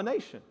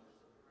denomination.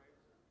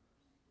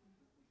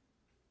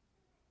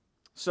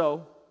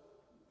 So,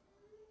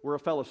 we're a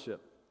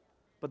fellowship.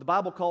 But the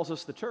Bible calls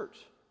us the church.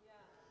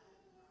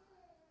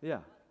 Yeah.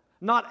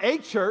 Not a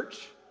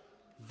church,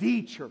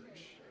 the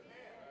church.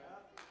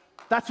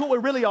 That's what we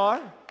really are.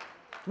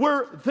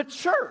 We're the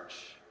church.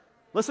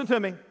 Listen to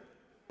me.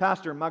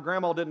 Pastor, my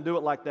grandma didn't do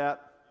it like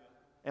that,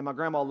 and my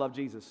grandma loved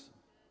Jesus.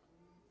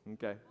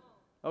 Okay.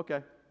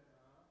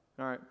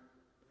 All right.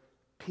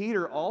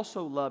 Peter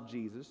also loved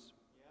Jesus,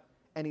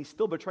 and he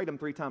still betrayed him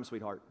 3 times,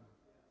 sweetheart.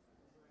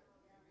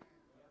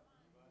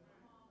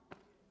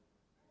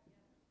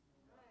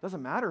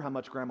 Doesn't matter how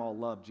much grandma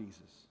loved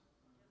Jesus,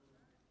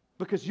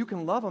 because you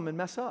can love him and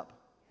mess up.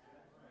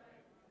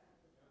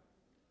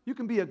 You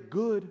can be a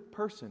good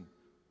person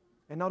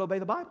and not obey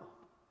the Bible.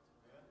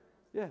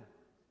 Yeah.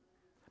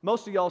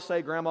 Most of y'all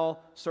say grandma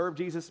served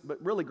Jesus,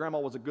 but really grandma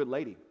was a good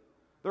lady.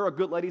 There are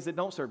good ladies that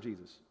don't serve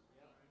Jesus.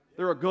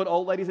 There are good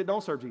old ladies that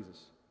don't serve Jesus.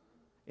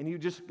 And you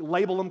just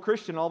label them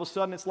Christian, and all of a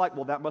sudden it's like,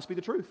 well, that must be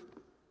the truth.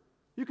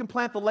 You can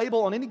plant the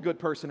label on any good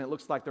person. It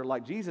looks like they're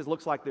like Jesus,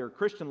 looks like they're a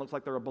Christian, looks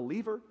like they're a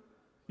believer.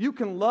 You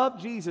can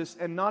love Jesus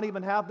and not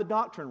even have the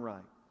doctrine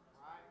right.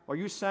 Are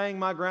you saying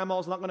my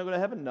grandma's not going to go to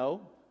heaven?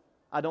 No.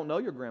 I don't know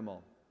your grandma.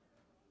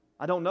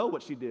 I don't know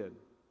what she did.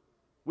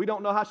 We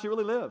don't know how she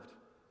really lived.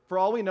 For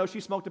all we know, she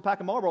smoked a pack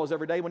of Marlboros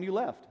every day when you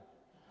left.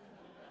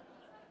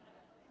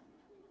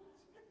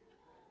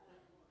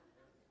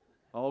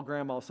 Oh,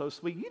 grandma's so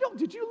sweet.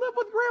 Did you live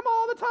with grandma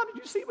all the time?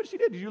 Did you see what she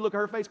did? Did you look at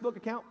her Facebook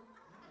account?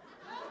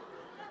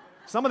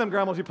 Some of them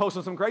grandmas, you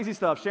posting some crazy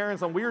stuff, sharing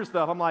some weird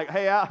stuff. I'm like,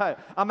 hey,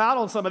 I'm out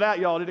on some of that,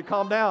 y'all. Need to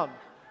calm down.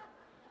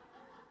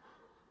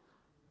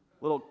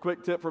 Little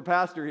quick tip for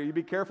pastor here. You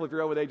be careful if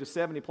you're over the age of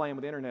 70 playing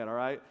with the internet, all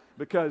right?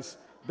 Because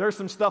there's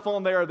some stuff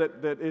on there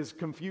that is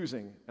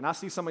confusing. And I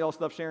see some of y'all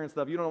stuff sharing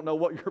stuff. You don't know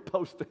what you're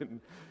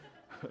posting.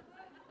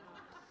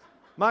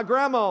 My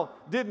grandma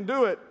didn't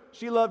do it.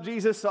 She loved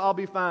Jesus, so I'll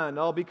be fine.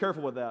 I'll be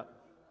careful with that.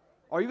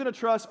 Are you going to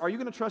trust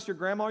your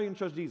grandma or are you going to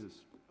trust Jesus?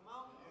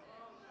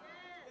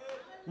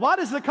 Why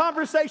does the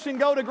conversation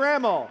go to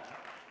grandma?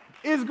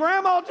 Is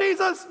grandma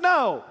Jesus?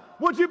 No.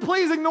 Would you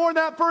please ignore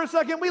that for a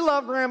second? We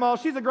love grandma.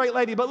 She's a great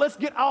lady, but let's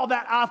get all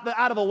that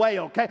out of the way,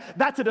 okay?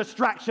 That's a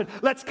distraction.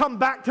 Let's come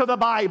back to the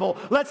Bible.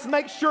 Let's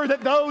make sure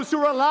that those who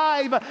are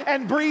alive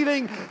and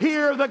breathing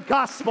hear the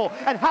gospel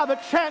and have a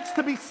chance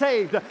to be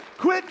saved.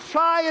 Quit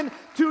trying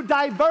to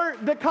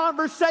divert the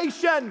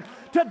conversation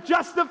to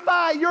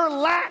justify your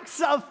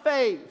lacks of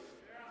faith.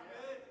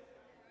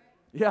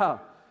 Yeah.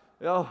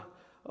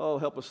 Oh,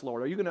 help us,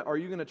 Lord. Are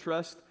you gonna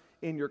trust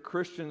in your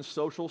Christian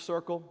social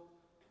circle?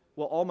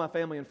 Well, all my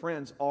family and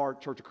friends are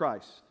Church of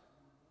Christ.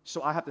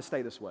 So I have to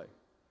stay this way.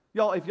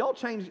 Y'all, if y'all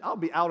change, I'll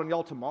be out on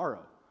y'all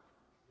tomorrow.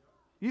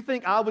 You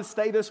think I would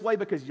stay this way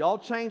because y'all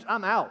changed?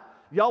 I'm out.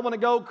 Y'all want to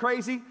go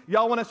crazy?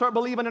 Y'all want to start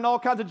believing in all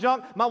kinds of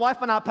junk? My wife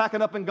and I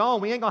packing up and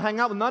gone. We ain't going to hang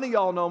out with none of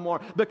y'all no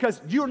more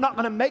because you're not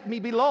going to make me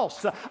be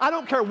lost. I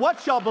don't care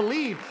what y'all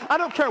believe. I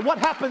don't care what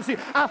happens here.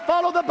 I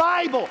follow the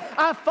Bible.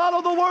 I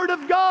follow the Word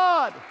of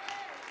God.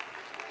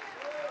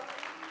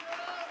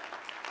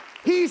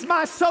 He's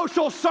my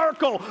social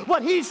circle.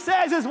 What He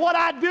says is what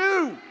I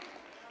do.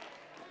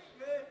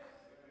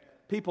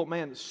 People,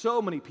 man,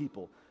 so many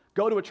people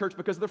go to a church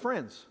because of their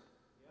friends.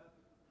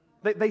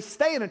 They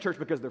stay in a church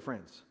because of their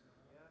friends.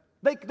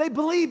 They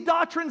believe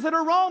doctrines that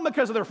are wrong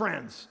because of their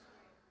friends.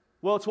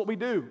 Well, it's what we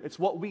do. It's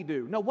what we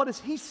do. No, what does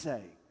He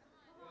say?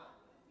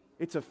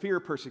 It's a fear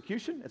of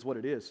persecution. That's what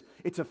it is.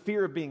 It's a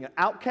fear of being an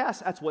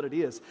outcast. That's what it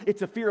is.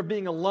 It's a fear of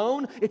being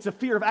alone. It's a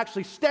fear of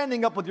actually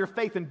standing up with your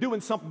faith and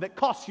doing something that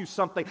costs you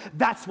something.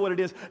 That's what it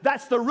is.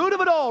 That's the root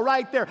of it all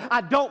right there.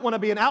 I don't want to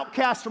be an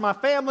outcast from my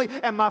family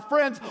and my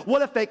friends.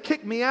 What if they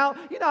kick me out?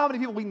 You know how many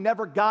people we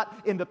never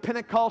got in the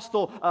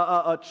Pentecostal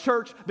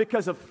church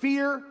because of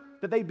fear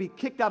that they'd be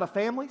kicked out of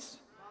families?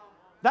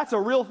 That's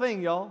a real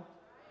thing, y'all.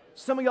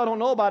 Some of y'all don't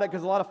know about it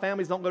because a lot of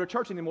families don't go to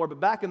church anymore. But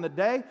back in the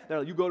day, they're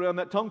like, you go down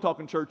that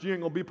tongue-talking church, you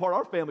ain't going to be part of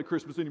our family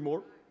Christmas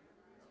anymore.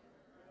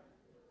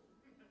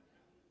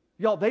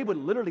 Y'all, they would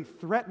literally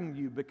threaten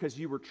you because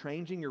you were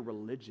changing your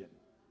religion.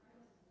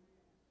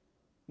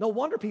 No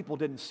wonder people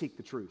didn't seek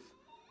the truth.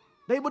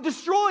 They would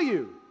destroy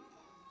you.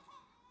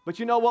 But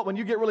you know what? When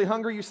you get really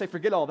hungry, you say,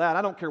 forget all that.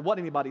 I don't care what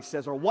anybody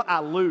says or what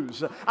I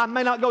lose. I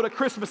may not go to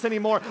Christmas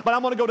anymore, but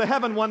I'm going to go to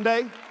heaven one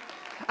day.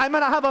 I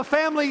may not have a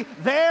family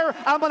there.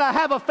 I'm going to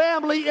have a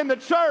family in the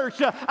church.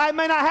 I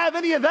may not have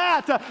any of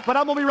that, but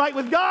I'm going to be right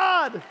with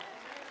God.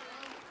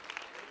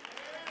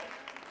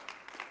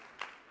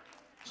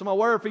 So my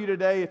word for you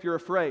today, if you're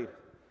afraid,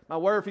 my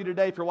word for you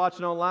today, if you're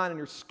watching online and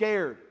you're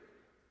scared,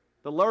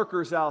 the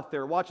lurkers out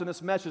there watching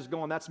this message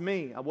going, that's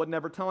me. I would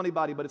never tell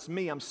anybody, but it's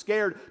me. I'm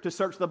scared to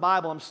search the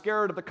Bible. I'm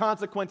scared of the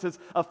consequences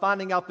of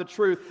finding out the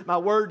truth. My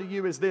word to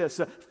you is this: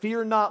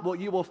 fear not what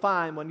you will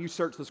find when you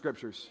search the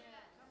Scriptures.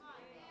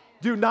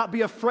 Do not be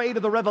afraid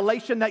of the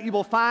revelation that you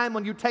will find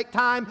when you take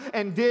time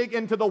and dig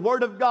into the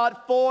Word of God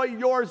for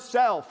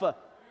yourself.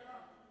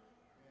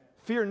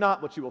 Fear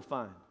not what you will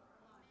find.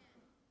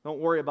 Don't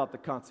worry about the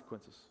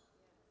consequences.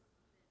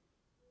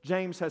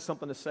 James has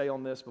something to say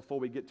on this before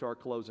we get to our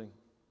closing.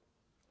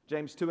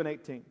 James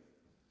 2:18.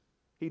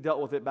 He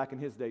dealt with it back in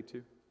his day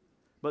too.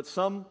 But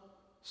someone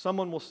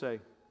will say,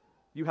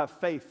 you have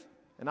faith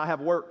and I have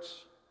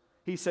works.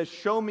 He says,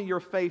 show me your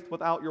faith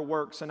without your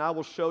works, and I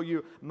will show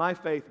you my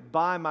faith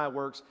by my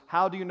works.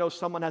 How do you know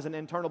someone has an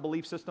internal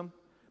belief system?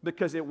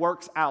 Because it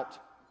works out.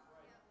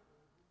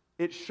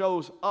 It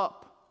shows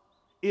up.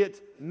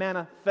 It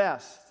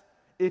manifests.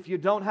 If you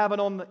don't have it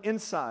on the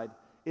inside,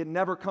 it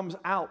never comes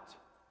out.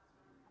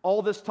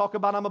 All this talk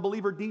about I'm a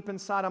believer deep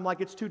inside, I'm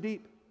like, it's too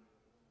deep.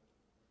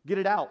 Get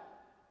it out.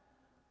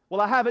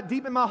 Well, I have it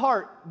deep in my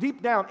heart,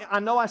 deep down.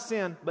 I know I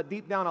sin, but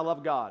deep down I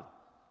love God.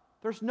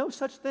 There's no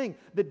such thing.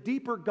 The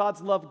deeper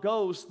God's love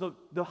goes,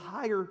 the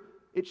higher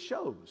it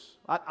shows.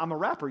 I'm a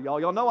rapper,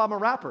 y'all. Y'all know I'm a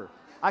rapper.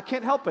 I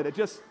can't help it. It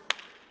just...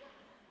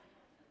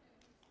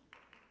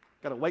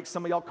 Got to wake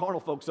some of y'all carnal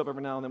folks up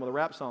every now and then with a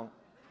rap song.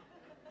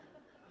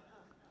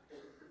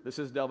 This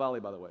is Del Valle,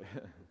 by the way.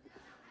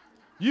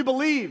 You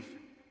believe.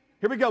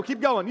 Here we go.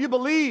 Keep going. You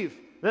believe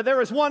that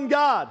there is one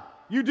God.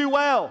 You do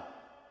well.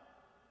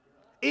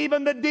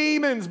 Even the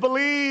demons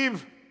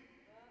believe.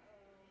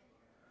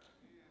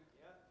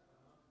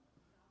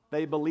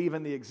 They believe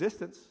in the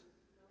existence.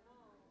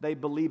 They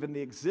believe in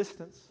the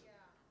existence.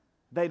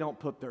 They don't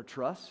put their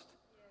trust.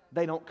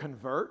 They don't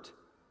convert.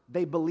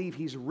 They believe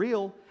He's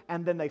real,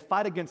 and then they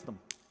fight against them.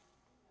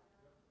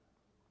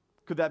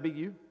 Could that be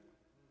you?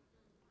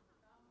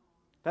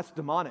 That's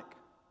demonic.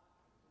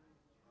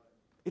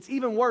 It's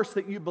even worse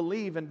that you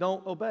believe and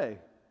don't obey.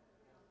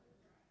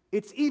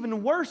 It's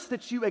even worse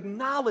that you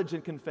acknowledge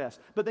and confess,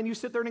 but then you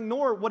sit there and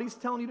ignore what He's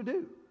telling you to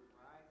do.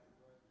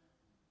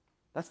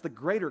 That's the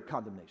greater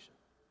condemnation.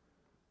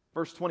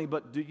 Verse 20,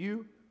 but do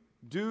you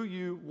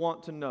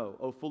want to know,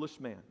 O foolish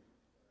man,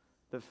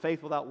 that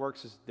faith without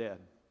works is dead?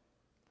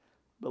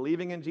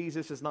 Believing in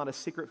Jesus is not a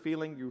secret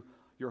feeling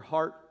you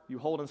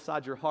hold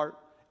inside your heart.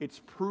 It's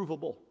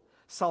provable.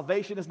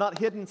 Salvation is not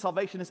hidden.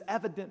 Salvation is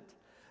evident.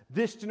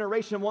 This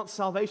generation wants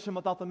salvation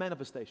without the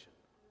manifestation.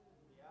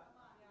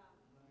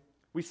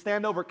 We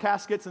stand over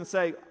caskets and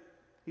say,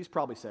 he's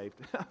probably saved.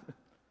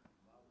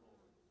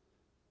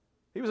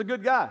 He was a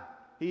good guy.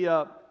 He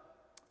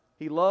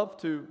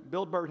loved to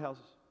build birdhouses.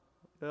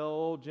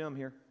 Old Jim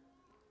here.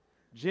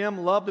 Jim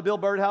loved to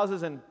build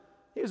birdhouses, and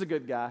he was a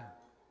good guy.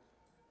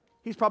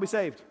 He's probably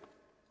saved.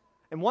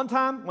 And one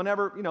time,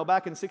 whenever,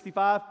 back in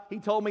 65, he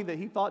told me that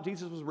he thought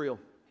Jesus was real.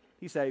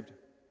 He's saved.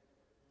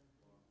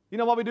 You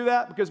know why we do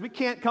that? Because we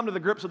can't come to the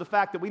grips with the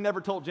fact that we never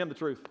told Jim the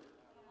truth.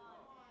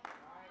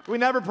 We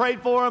never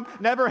prayed for him,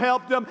 never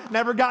helped him,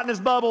 never got in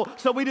his bubble.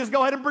 So we just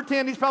go ahead and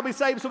pretend he's probably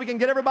saved so we can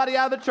get everybody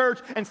out of the church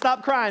and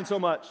stop crying so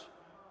much.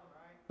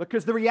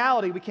 Because the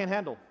reality we can't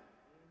handle.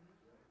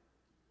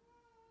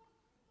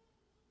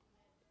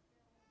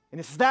 And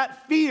it's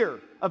that fear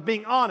of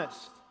being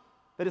honest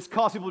that has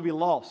caused people to be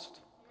lost.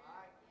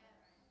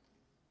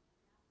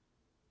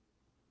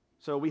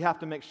 So we have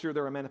to make sure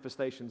there are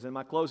manifestations. In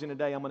my closing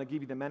today, I'm going to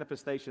give you the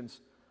manifestations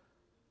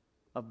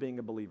of being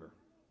a believer.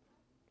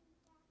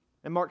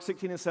 In Mark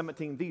 16 and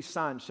 17, these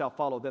signs shall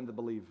follow them that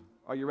believe.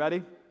 Are you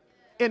ready?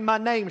 In my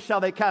name shall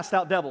they cast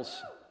out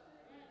devils.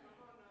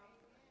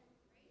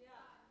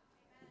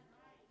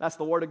 That's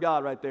the word of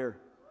God right there.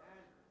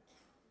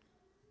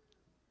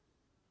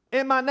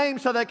 In my name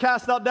shall they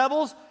cast out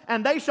devils,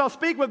 and they shall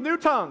speak with new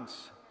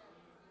tongues.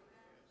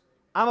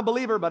 I'm a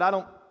believer,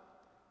 but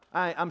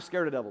I'm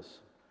scared of devils.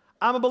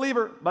 I'm a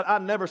believer, but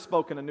I've never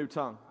spoken a new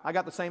tongue. I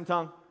got the same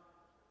tongue.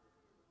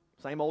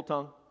 Same old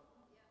tongue.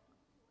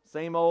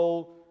 Same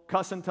old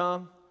cussing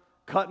tongue,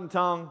 cutting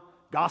tongue,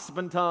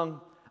 gossiping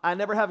tongue. I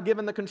never have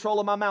given the control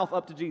of my mouth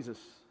up to Jesus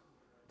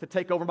to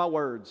take over my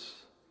words.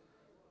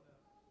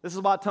 This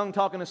is why tongue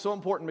talking is so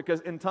important, because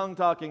in tongue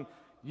talking,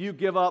 you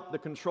give up the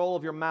control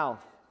of your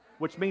mouth,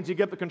 which means you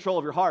give the control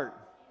of your heart.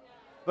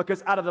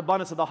 Because out of the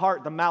abundance of the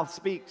heart, the mouth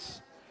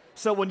speaks.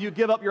 So when you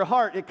give up your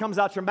heart, it comes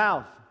out your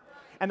mouth.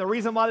 And the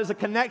reason why there's a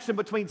connection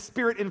between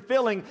spirit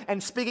infilling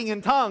and speaking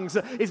in tongues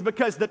is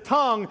because the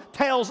tongue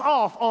tails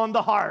off on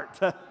the heart.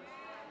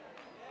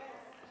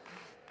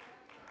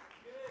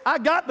 I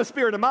got the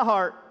spirit in my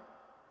heart.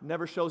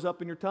 Never shows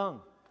up in your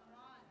tongue.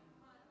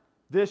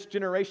 This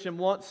generation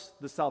wants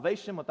the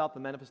salvation without the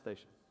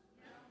manifestation.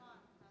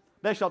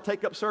 They shall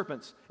take up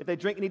serpents. If they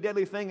drink any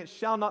deadly thing, it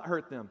shall not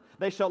hurt them.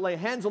 They shall lay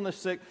hands on the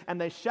sick, and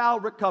they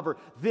shall recover.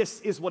 This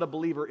is what a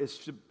believer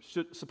is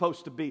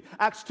supposed to be.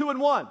 Acts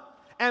 2:1.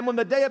 And when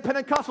the day of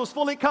Pentecost was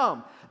fully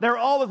come, they were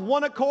all with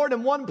one accord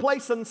in one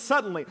place, and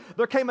suddenly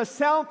there came a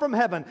sound from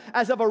heaven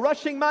as of a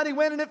rushing mighty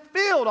wind, and it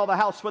filled all the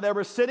house where they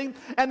were sitting.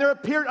 And there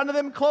appeared unto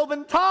them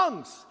cloven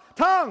tongues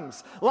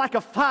like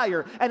a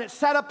fire, and it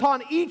sat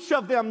upon each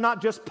of them,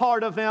 not just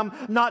part of them,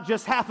 not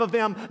just half of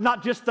them,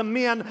 not just the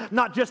men,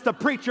 not just the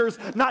preachers,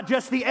 not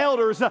just the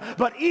elders,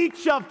 but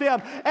each of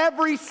them.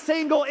 Every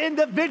single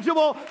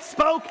individual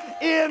spoke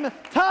in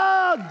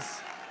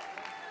tongues.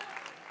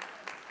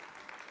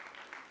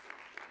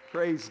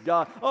 Praise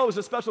God. Oh, it was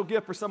a special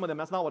gift for some of them.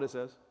 That's not what it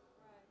says.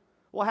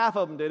 Well, half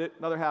of them did it.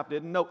 Another half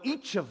didn't. No,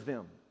 each of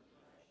them.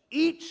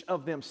 Each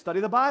of them. Study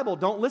the Bible.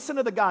 Don't listen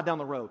to the guy down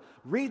the road.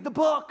 Read the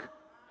book.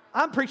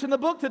 I'm preaching the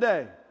book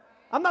today.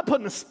 I'm not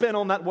putting a spin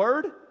on that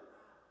word.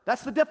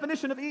 That's the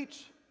definition of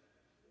each.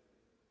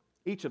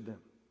 Each of them.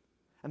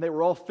 And they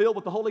were all filled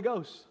with the Holy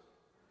Ghost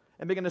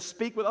and began to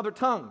speak with other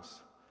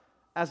tongues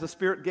as the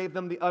Spirit gave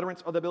them the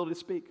utterance or the ability to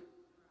speak.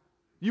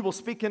 You will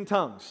speak in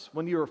tongues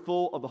when you are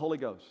full of the Holy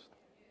Ghost.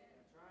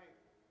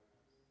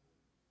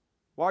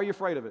 Why are you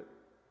afraid of it?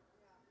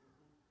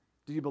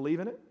 Do you believe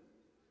in it?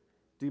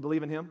 Do you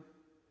believe in Him?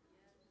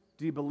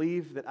 Do you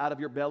believe that out of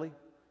your belly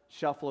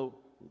shall flow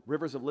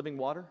rivers of living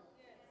water?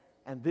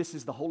 And this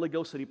is the Holy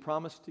Ghost that He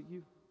promised to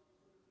you?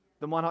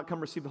 Then why not come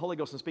receive the Holy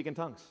Ghost and speak in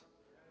tongues?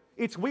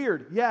 It's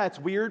weird. Yeah, it's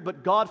weird,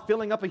 but God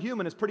filling up a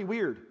human is pretty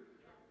weird.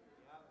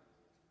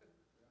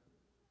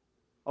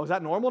 Oh, is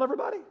that normal to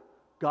everybody?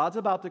 God's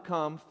about to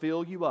come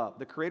fill you up.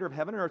 The Creator of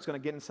heaven and earth is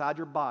going to get inside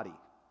your body.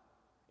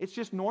 It's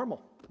just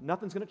normal.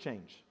 Nothing's going to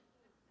change.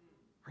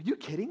 Are you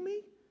kidding me?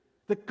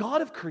 The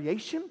God of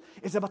creation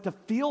is about to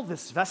fill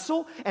this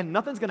vessel and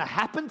nothing's going to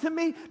happen to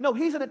me? No,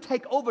 He's going to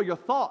take over your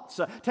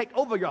thoughts, take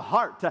over your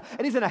heart,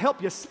 and He's going to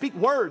help you speak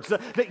words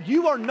that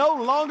you are no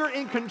longer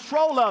in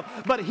control of,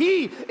 but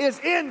He is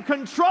in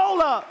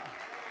control of.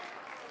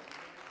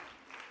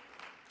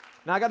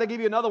 Now, I got to give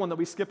you another one that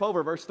we skip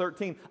over, verse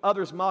 13.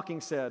 Others mocking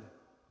said,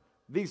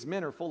 these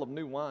men are full of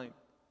new wine.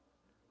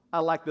 I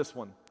like this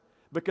one.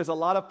 Because a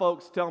lot of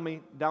folks tell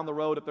me down the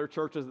road at their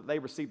churches that they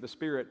received the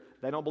Spirit.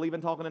 They don't believe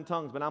in talking in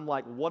tongues. But I'm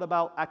like, what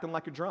about acting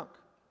like you're drunk?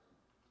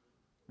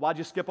 Why'd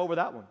you skip over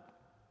that one?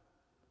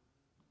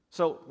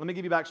 So let me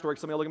give you a backstory.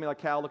 Some of you look at me like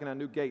Cal looking at a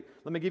new gate.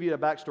 Let me give you a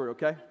backstory,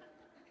 okay?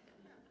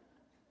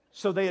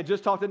 So they had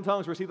just talked in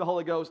tongues, received the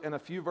Holy Ghost, and a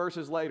few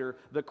verses later,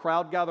 the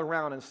crowd gathered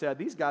around and said,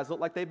 these guys look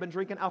like they've been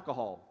drinking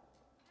alcohol.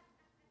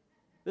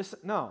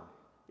 No.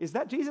 Is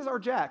that Jesus or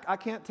Jack? I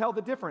can't tell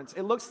the difference.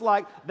 It looks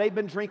like they've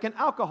been drinking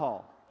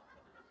alcohol.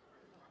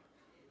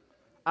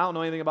 I don't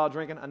know anything about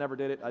drinking. I never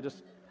did it. I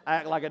just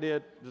act like I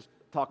did. Just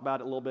talk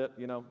about it a little bit,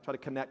 try to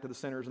connect to the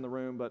sinners in the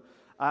room, but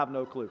I have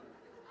no clue.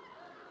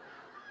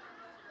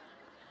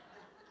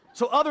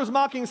 So others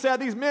mocking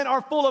said, these men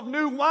are full of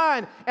new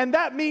wine. And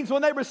that means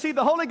when they received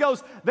the Holy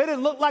Ghost, they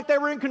didn't look like they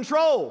were in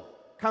control.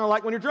 Kind of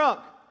like when you're drunk.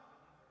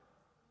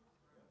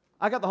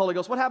 I got the Holy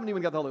Ghost. What happened to you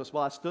when you got the Holy Ghost?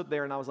 Well, I stood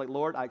there and I was like,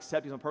 Lord, I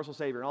accept you as my personal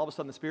Savior. And all of a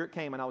sudden the Spirit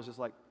came and I was just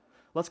like,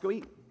 let's go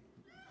eat.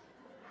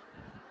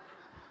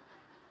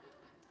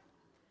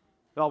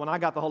 Well, when I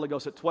got the Holy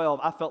Ghost at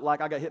 12, I felt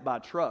like I got hit by a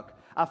truck.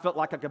 I felt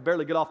like I could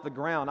barely get off the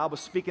ground. I was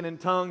speaking in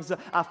tongues.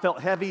 I felt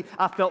heavy.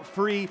 I felt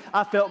free.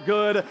 I felt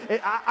good.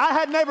 I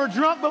had never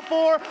drunk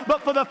before,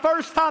 but for the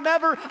first time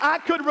ever, I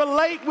could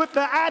relate with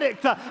the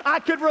addict. I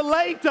could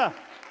relate.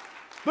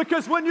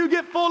 Because when you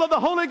get full of the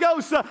Holy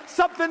Ghost,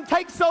 something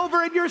takes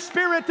over in your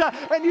spirit,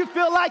 and you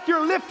feel like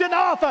you're lifting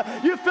off.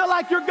 You feel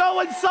like you're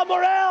going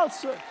somewhere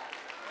else.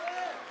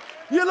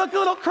 You look a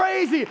little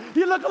crazy.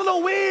 You look a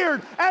little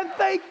weird. And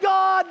thank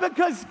God,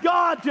 because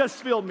God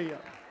just filled me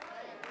up.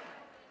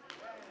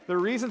 The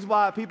reasons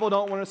why people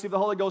don't want to receive the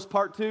Holy Ghost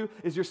part 2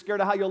 is you're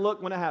scared of how you'll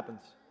look when it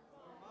happens.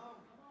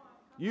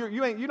 You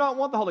don't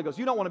want the Holy Ghost.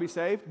 You don't want to be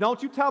saved.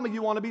 Don't you tell me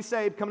you want to be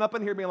saved coming up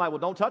in here being like, well,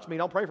 don't touch me.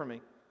 Don't pray for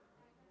me.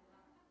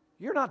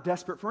 You're not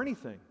desperate for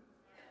anything.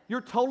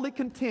 You're totally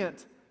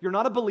content. You're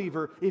not a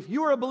believer. If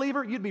you were a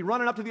believer, you'd be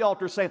running up to the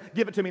altar saying,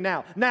 give it to me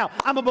now. Now,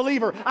 I'm a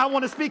believer. I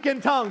want to speak in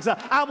tongues.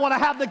 I want to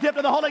have the gift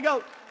of the Holy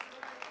Ghost.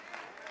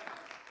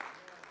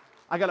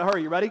 I got to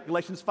hurry. You ready?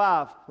 Galatians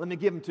 5. Let me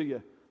give them to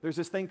you. There's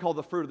this thing called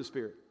the fruit of the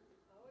Spirit.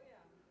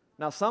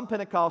 Now, some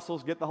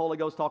Pentecostals get the Holy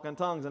Ghost talking in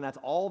tongues, and that's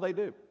all they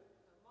do.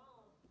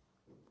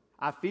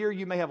 I fear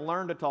you may have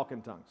learned to talk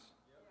in tongues.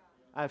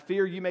 I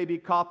fear you may be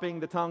copying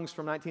the tongues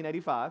from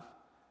 1985.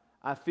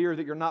 I fear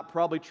that you're not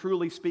probably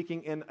truly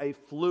speaking in a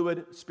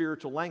fluid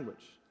spiritual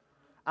language.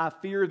 I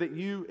fear that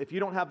if you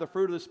don't have the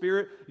fruit of the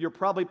Spirit, you're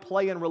probably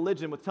playing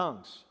religion with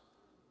tongues.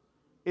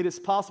 It is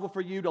possible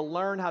for you to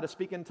learn how to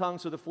speak in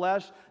tongues through the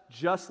flesh,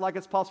 just like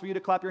it's possible for you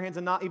to clap your hands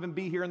and not even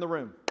be here in the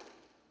room.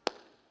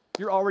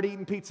 You're already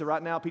eating pizza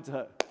right now, Pizza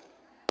Hut.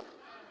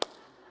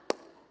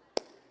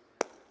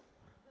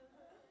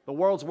 The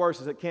world's worst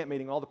is at camp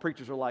meeting. All the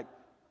preachers are like,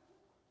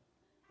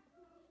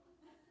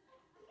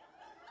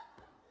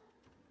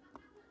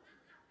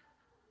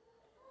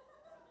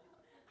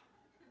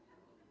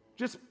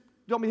 just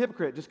don't be a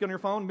hypocrite. Just get on your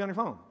phone and be on your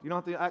phone. You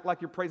don't have to act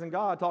like you're praising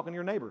God, talking to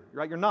your neighbor.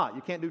 Right? You're not.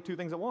 You can't do two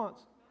things at once.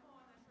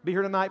 Be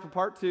here tonight for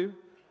part 2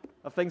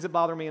 of things that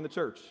bother me in the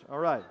church. All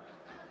right.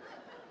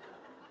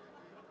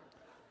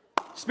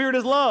 Spirit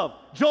is love,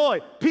 joy,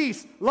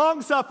 peace,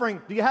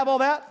 long-suffering. Do you have all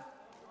that?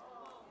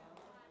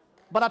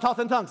 But I talked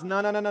in tongues.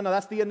 No.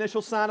 That's the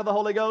initial sign of the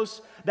Holy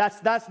Ghost. That's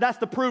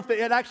the proof that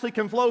it actually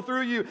can flow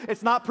through you.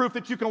 It's not proof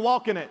that you can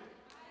walk in it.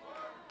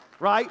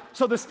 Right?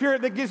 So the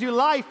Spirit that gives you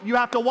life, you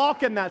have to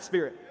walk in that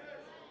Spirit.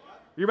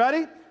 You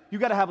ready? You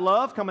got to have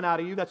love coming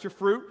out of you. That's your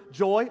fruit.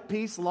 Joy,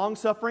 peace,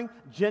 long-suffering,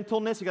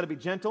 gentleness. You got to be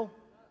gentle.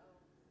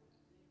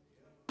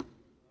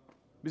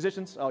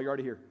 Musicians, oh, you're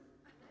already here.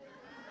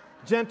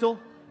 Gentle,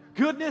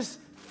 goodness,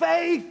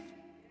 faith,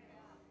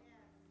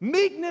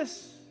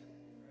 meekness.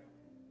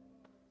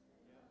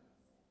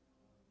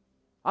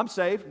 I'm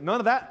saved. None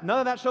of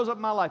that shows up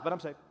in my life, but I'm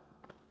saved.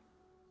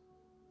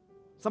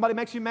 Somebody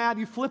makes you mad,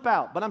 you flip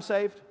out, but I'm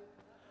saved.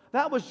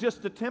 That was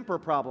just a temper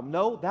problem.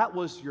 No, that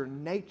was your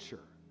nature.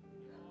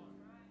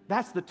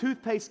 That's the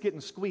toothpaste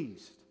getting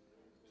squeezed.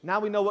 Now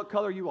we know what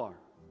color you are.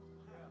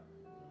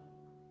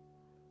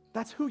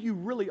 That's who you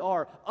really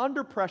are.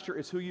 Under pressure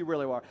is who you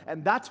really are.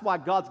 And that's why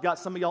God's got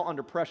some of y'all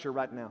under pressure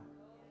right now.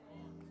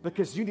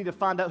 Because you need to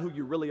find out who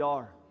you really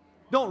are.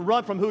 Don't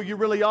run from who you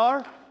really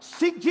are.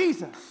 Seek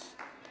Jesus.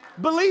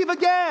 Believe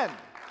again.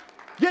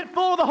 Get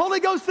full of the Holy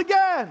Ghost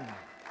again.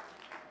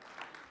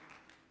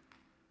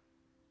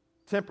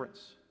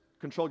 Temperance.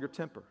 Control your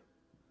temper.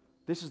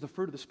 This is the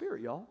fruit of the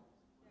Spirit, y'all.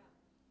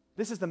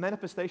 This is the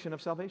manifestation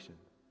of salvation.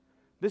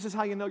 This is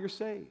how you know you're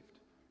saved.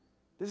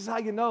 This is how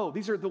you know.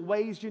 These are the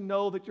ways you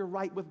know that you're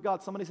right with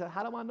God. Somebody said,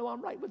 how do I know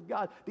I'm right with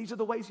God? These are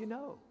the ways you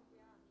know.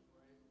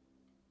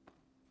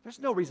 There's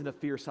no reason to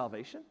fear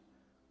salvation.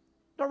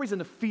 No reason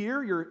to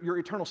fear your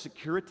eternal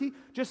security.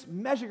 Just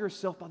measure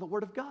yourself by the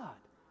Word of God.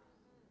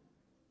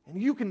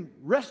 And you can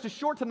rest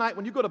assured tonight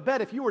when you go to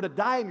bed, if you were to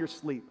die in your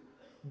sleep,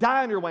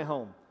 die on your way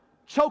home,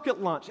 choke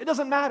at lunch, it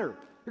doesn't matter.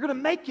 You're going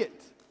to make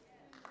it.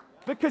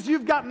 Because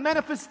you've got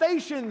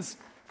manifestations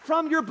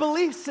from your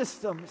belief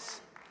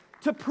systems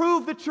to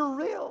prove that you're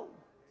real.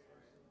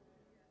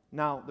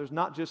 Now, there's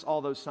not just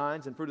all those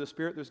signs and fruit of the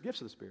Spirit, there's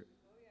gifts of the Spirit.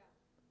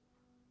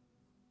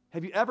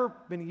 Have you ever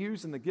been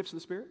used in the gifts of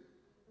the Spirit?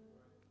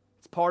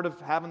 It's part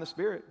of having the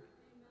Spirit.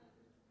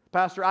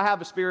 Pastor, I have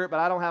the Spirit, but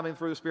I don't have any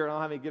fruit of the Spirit. I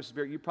don't have any gifts of the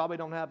Spirit. You probably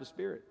don't have the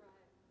Spirit.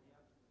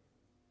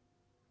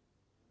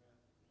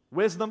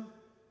 Wisdom,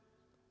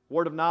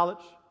 word of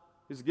knowledge,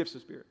 these are gifts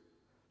of the Spirit.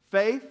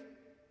 Faith,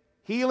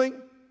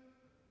 healing,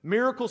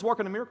 miracles,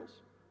 working of miracles,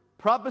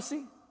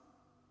 prophecy,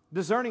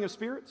 discerning of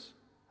spirits.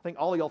 I think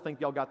all of y'all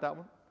think y'all got that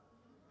one.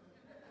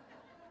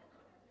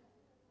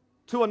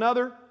 To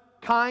another,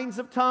 kinds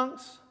of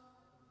tongues,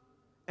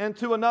 and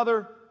to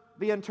another,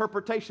 the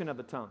interpretation of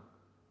the tongue.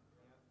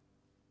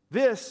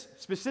 This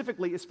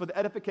specifically is for the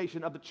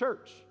edification of the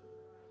church.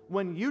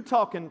 When you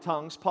talk in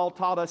tongues, Paul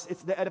taught us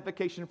it's the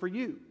edification for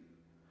you.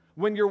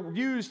 When you're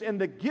used in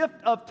the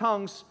gift of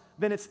tongues,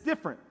 then it's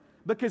different.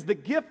 Because the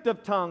gift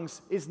of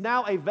tongues is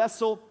now a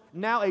vessel,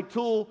 now a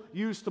tool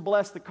used to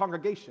bless the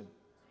congregation.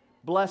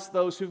 Bless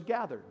those who've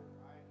gathered.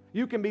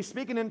 You can be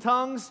speaking in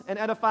tongues and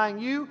edifying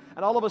you,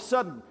 and all of a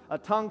sudden, a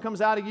tongue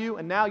comes out of you,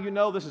 and now you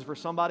know this is for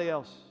somebody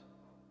else.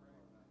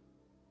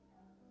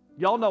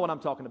 Y'all know what I'm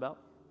talking about.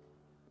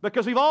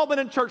 Because we've all been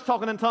in church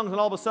talking in tongues, and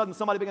all of a sudden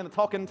somebody began to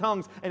talk in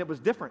tongues, and it was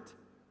different.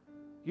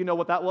 You know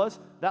what that was?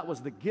 That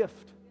was the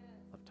gift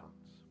of tongues.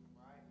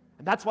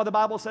 And that's why the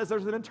Bible says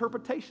there's an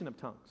interpretation of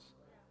tongues.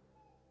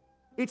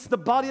 It's the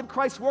body of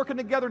Christ working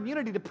together in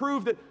unity to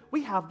prove that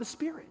we have the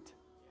Spirit.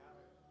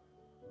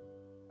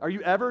 Have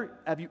you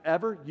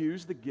ever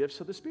used the gifts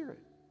of the Spirit?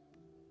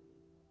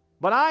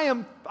 But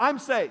I'm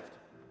saved,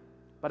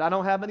 but I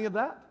don't have any of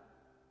that.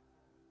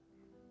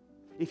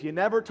 If you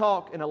never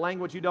talk in a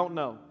language you don't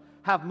know,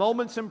 have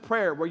moments in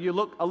prayer where you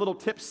look a little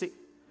tipsy,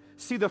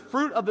 see the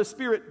fruit of the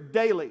Spirit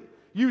daily,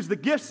 use the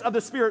gifts of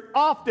the Spirit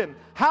often,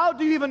 how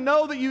do you even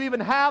know that you even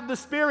have the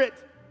Spirit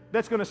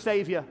that's going to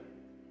save you?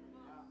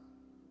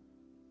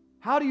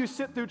 How do you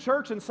sit through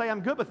church and say,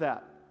 I'm good with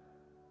that?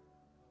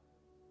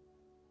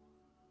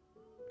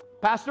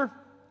 Pastor,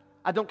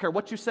 I don't care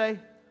what you say,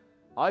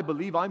 I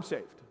believe I'm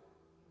saved.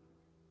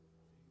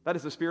 That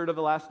is the spirit of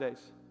the last days.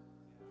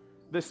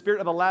 The spirit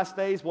of the last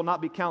days will not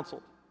be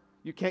counseled.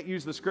 You can't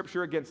use the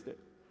scripture against it.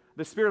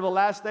 The spirit of the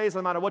last days,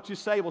 no matter what you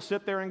say, will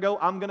sit there and go,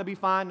 I'm going to be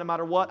fine no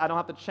matter what. I don't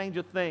have to change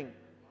a thing.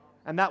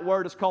 And that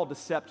word is called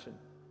deception.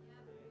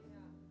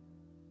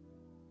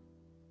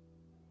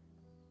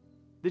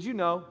 Did you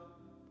know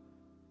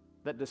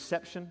that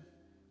deception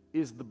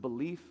is the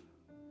belief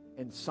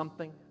in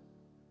something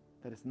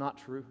that is not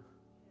true?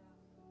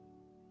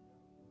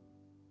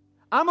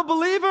 I'm a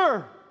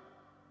believer.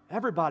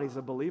 Everybody's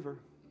a believer.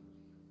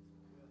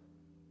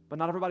 But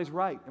not everybody's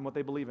right in what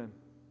they believe in.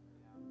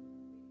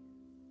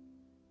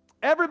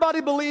 Everybody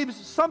believes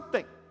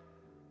something.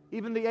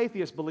 Even the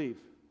atheists believe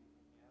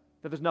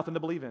that there's nothing to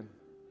believe in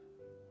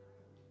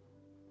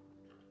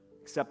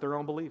except their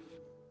own belief.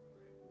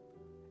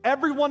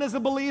 Everyone is a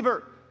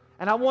believer.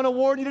 And I want to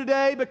warn you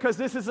today, because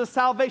this is a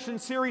salvation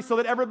series so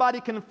that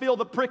everybody can feel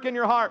the prick in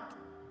your heart.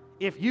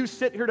 If you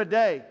sit here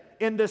today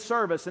in this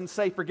service and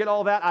say, forget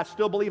all that, I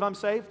still believe I'm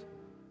saved,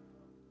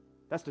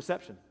 that's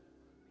deception.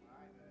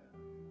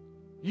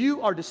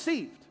 You are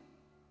deceived.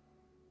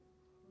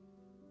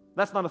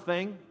 That's not a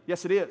thing.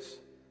 Yes, it is.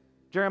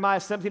 Jeremiah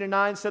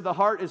 17:9 said the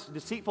heart is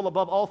deceitful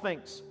above all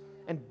things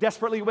and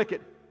desperately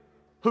wicked.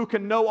 Who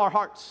can know our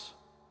hearts?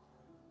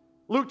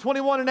 Luke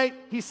 21:8,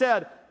 he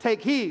said,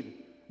 take heed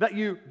that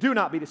you do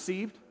not be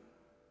deceived.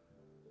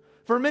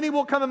 For many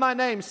will come in my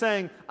name,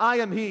 saying, I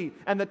am he,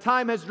 and the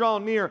time has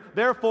drawn near.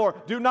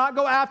 Therefore, do not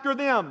go after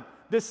them.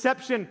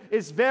 Deception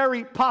is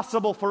very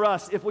possible for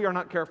us if we are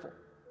not careful.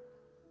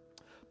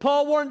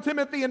 Paul warned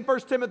Timothy in 1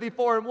 Timothy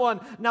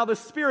 4:1, now the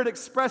Spirit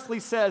expressly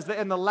says that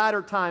in the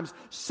latter times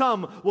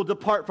some will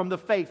depart from the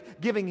faith,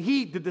 giving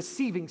heed to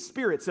deceiving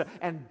spirits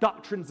and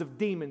doctrines of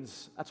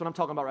demons. That's what I'm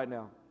talking about right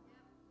now.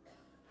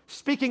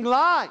 Speaking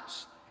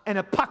lies and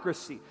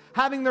hypocrisy,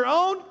 having their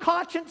own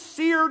conscience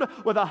seared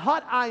with a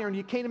hot iron.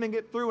 You can't even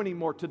get through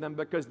anymore to them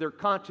because their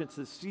conscience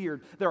is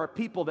seared. There are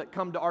people that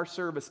come to our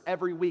service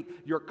every week.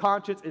 Your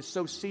conscience is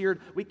so seared,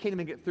 we can't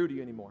even get through to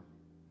you anymore.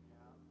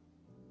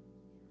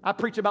 I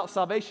preach about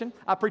salvation,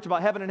 I preach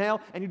about heaven and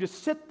hell, and you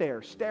just sit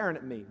there staring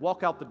at me,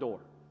 walk out the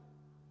door.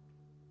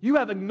 You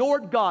have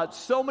ignored God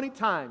so many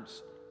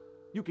times,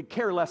 you could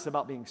care less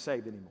about being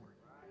saved anymore.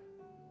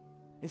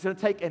 It's going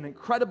to take an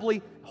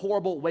incredibly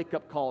horrible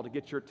wake-up call to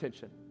get your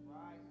attention.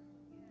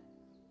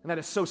 And that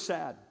is so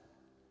sad,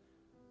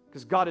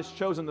 because God has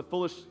chosen the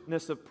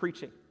foolishness of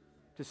preaching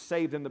to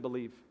save them to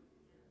believe.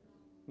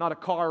 Not a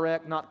car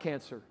wreck, not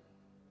cancer.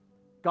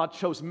 God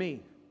chose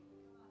me.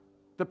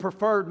 The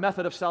preferred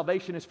method of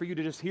salvation is for you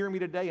to just hear me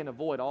today and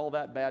avoid all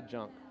that bad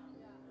junk.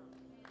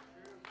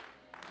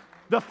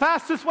 The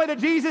fastest way to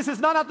Jesus is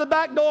not at the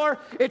back door,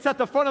 it's at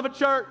the front of a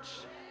church.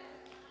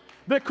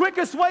 The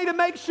quickest way to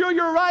make sure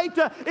you're right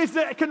is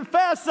to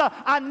confess,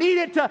 I need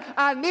it,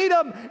 I need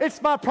Him,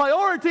 it's my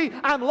priority,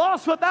 I'm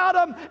lost without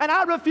Him, and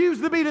I refuse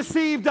to be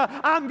deceived.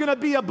 I'm going to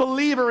be a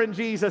believer in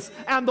Jesus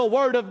and the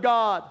Word of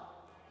God.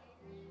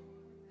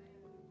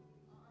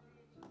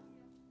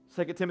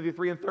 2 Timothy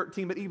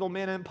 3:13, but evil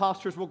men and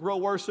impostors will grow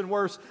worse and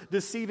worse,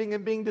 deceiving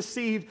and being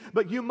deceived.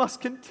 But you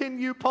must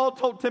continue, Paul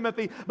told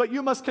Timothy, but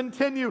you must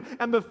continue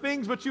in the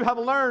things which you have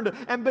learned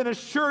and been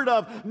assured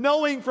of,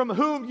 knowing from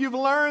whom you've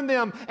learned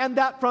them, and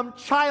that from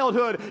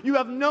childhood you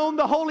have known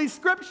the Holy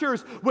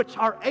Scriptures, which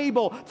are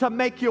able to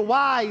make you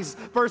wise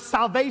for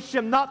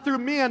salvation, not through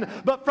men,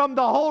 but from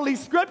the Holy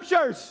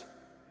Scriptures.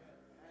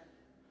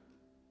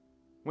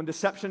 When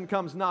deception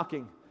comes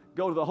knocking,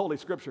 go to the Holy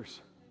Scriptures.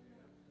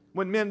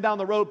 When men down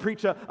the road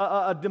preach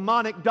a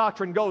demonic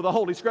doctrine, go to the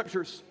Holy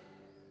Scriptures.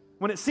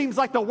 When it seems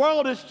like the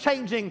world is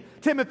changing,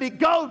 Timothy,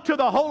 go to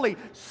the Holy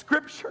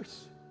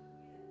Scriptures.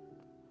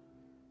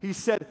 He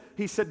said,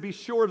 be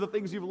sure of the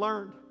things you've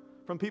learned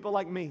from people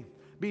like me.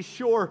 Be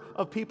sure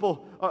of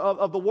people,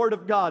 of the Word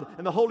of God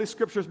and the Holy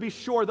Scriptures. Be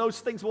sure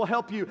those things will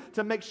help you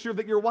to make sure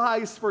that you're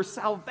wise for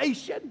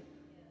salvation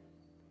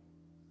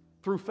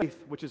through faith,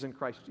 which is in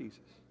Christ Jesus.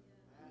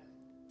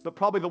 But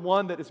probably the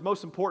one that is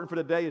most important for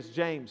today is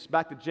James.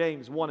 Back to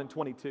James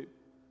 1:22.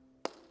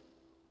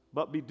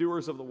 But be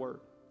doers of the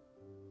word.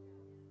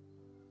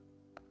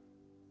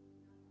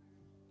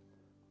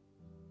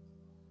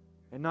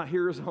 And not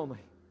hearers only.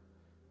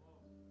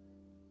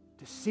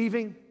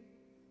 Deceiving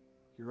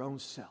your own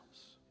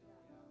selves.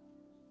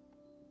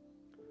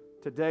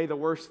 Today, the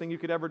worst thing you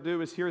could ever do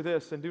is hear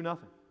this and do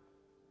nothing.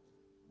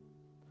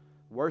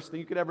 Worst thing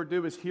you could ever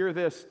do is hear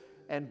this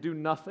and do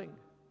nothing.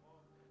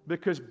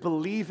 Because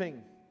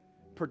believing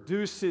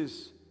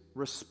produces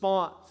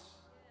response.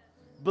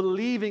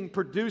 Believing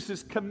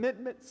produces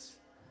commitments.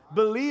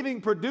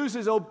 Believing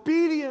produces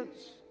obedience.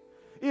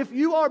 If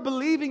you are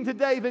believing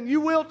today, then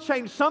you will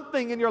change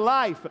something in your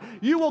life.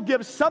 You will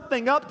give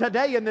something up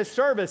today in this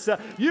service.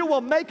 You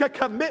will make a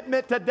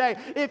commitment today.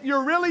 If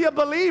you're really a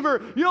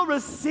believer, you'll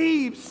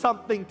receive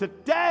something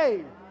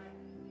today.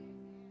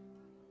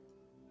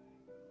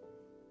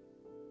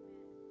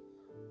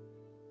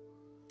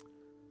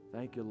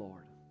 Thank you,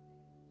 Lord.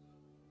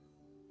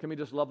 Can we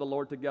just love the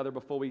Lord together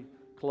before we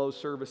close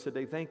service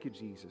today? Thank you,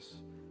 Jesus.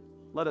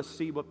 Let us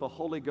see what the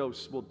Holy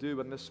Ghost will do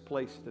in this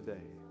place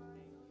today.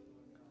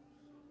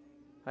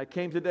 I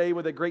came today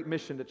with a great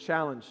mission to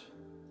challenge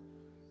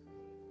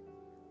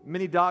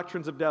many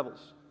doctrines of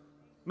devils,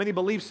 many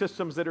belief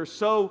systems that are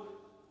so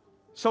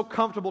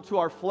comfortable to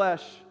our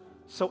flesh,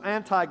 so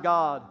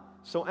anti-God,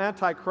 so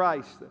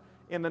anti-Christ.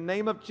 In the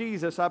name of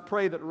Jesus, I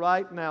pray that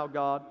right now,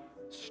 God,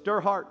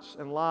 stir hearts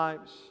and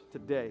lives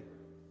today.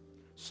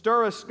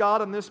 Stir us,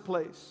 God, in this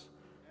place.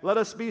 Let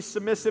us be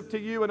submissive to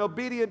you and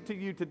obedient to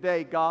you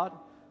today, God,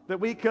 that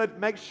we could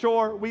make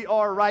sure we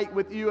are right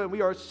with you and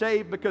we are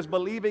saved, because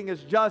believing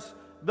is just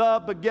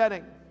the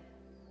beginning.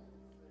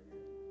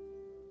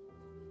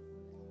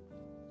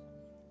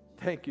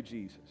 Thank you,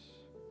 Jesus.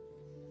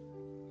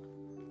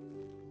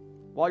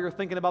 While you're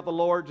thinking about the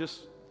Lord,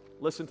 just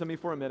listen to me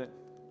for a minute.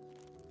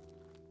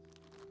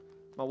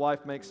 My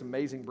wife makes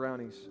amazing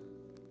brownies.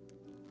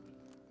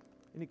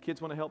 Any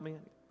kids want to help me?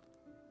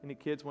 Any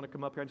kids want to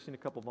come up here? I just need a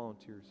couple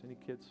volunteers. Any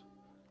kids?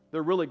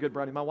 They're really good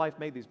brownies. My wife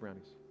made these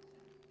brownies.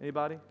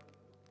 Anybody?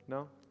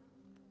 No?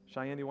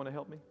 Cheyenne, you want to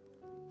help me?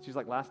 She's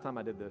like, last time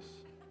I did this.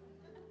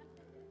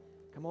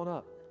 Come on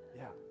up.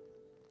 Yeah.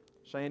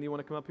 Cheyenne, you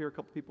want to come up here? A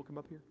couple people come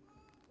up here.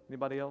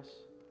 Anybody else?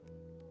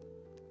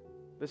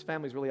 This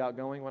family's really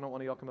outgoing. Why don't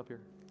one of y'all come up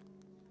here?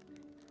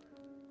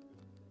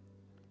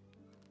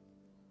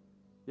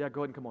 Yeah,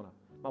 go ahead and come on up.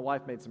 My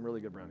wife made some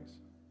really good brownies.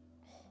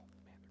 Oh,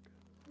 man,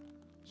 they're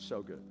good.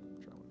 So good.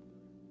 Try one.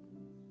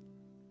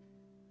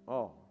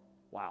 Oh,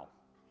 wow.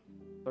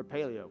 They're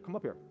paleo. Come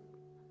up here.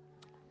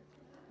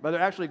 But they're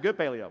actually good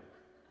paleo.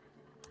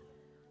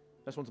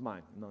 This one's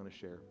mine. I'm not going to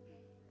share.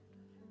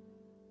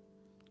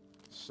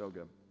 So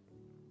good.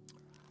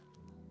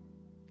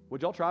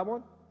 Would y'all try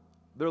one?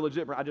 They're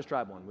legit. I just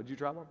tried one. Would you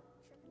try one?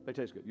 They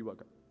taste good. You're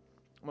welcome.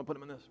 I'm going to put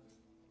them in this.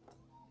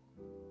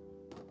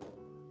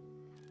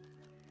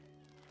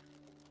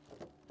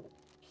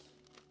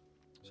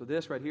 So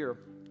this right here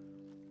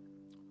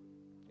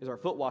is our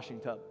foot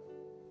washing tub.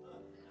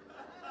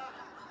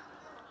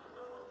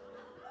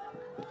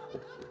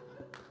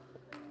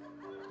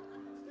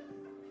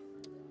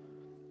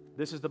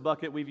 This is the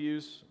bucket we've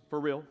used for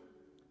real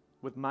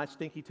with my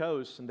stinky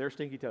toes and their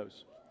stinky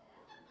toes.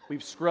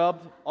 We've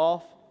scrubbed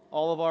off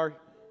all of our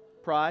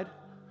pride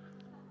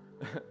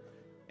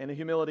and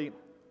humility,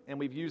 and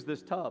we've used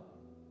this tub.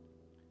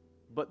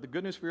 But the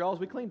good news for y'all is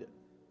we cleaned it.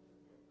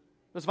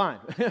 That's fine.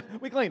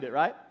 We cleaned it,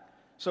 right?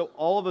 So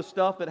all of the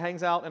stuff that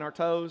hangs out in our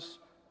toes,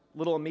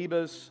 little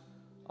amoebas,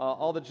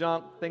 all the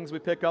junk, things we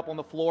pick up on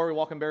the floor, we're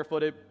walking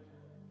barefooted,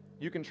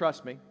 you can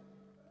trust me.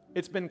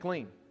 It's been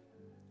clean.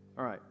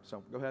 All right,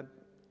 so go ahead.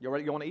 You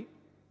ready? You want to eat?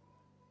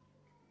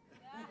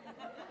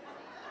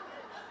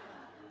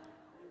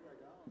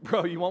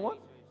 Bro, you want one?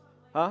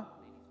 Huh?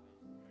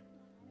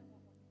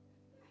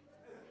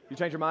 You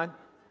change your mind?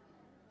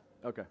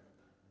 Okay.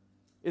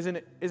 Isn't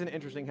it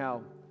interesting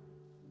how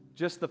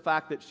just the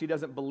fact that she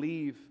doesn't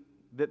believe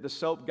that the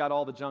soap got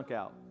all the junk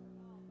out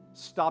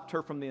stopped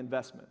her from the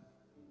investment?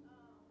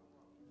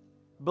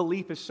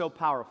 Belief is so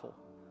powerful.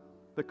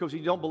 Because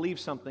you don't believe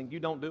something, you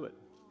don't do it.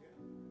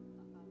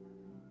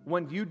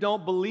 When you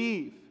don't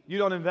believe, you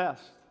don't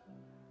invest.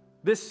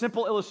 This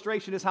simple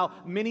illustration is how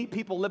many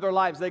people live their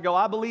lives. They go,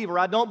 I believe or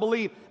I don't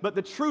believe. But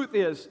the truth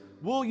is,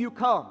 will you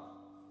come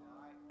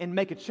and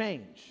make a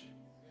change?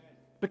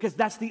 Because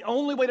that's the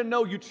only way to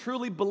know you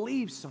truly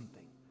believe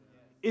something,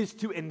 is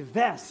to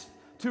invest,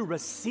 to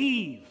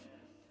receive.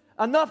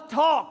 Enough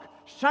talk,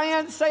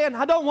 saying,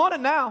 I don't want it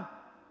now.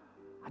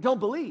 I don't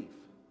believe.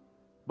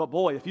 But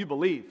boy, if you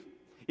believe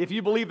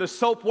the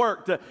soap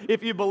worked,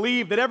 if you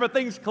believe that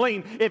everything's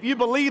clean, if you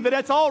believe that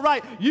it's all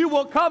right, you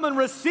will come and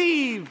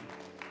receive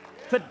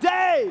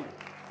today.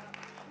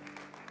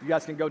 You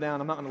guys can go down.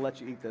 I'm not going to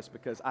let you eat this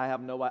because I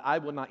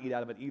will not eat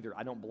out of it either.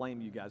 I don't blame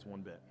you guys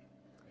one bit.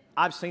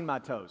 I've seen my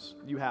toes.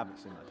 You haven't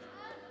seen my toes.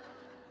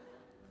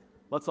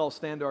 Let's all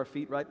stand to our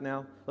feet right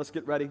now. Let's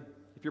get ready.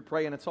 If you're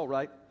praying, it's all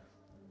right.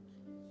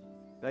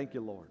 Thank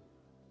you, Lord.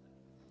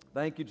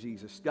 Thank you,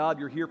 Jesus. God,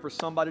 you're here for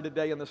somebody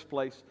today in this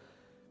place.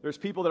 There's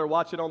people that are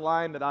watching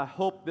online that I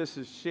hope this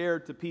is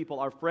shared to people,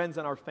 our friends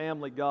and our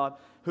family, God,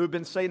 who've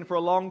been saying for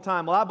a long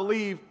time, well, I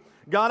believe,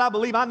 God,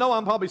 I know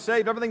I'm probably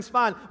saved. Everything's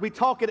fine. We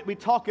talk it,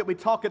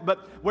 but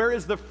where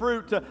is the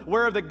fruit?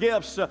 Where are the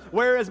gifts?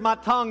 Where is my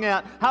tongue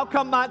at? How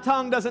come my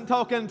tongue doesn't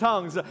talk in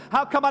tongues?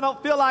 How come I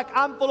don't feel like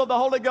I'm full of the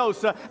Holy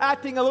Ghost,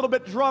 acting a little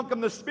bit drunk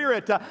in the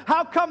Spirit?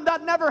 How come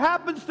that never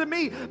happens to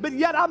me, but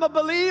yet I'm a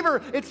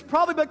believer? It's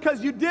probably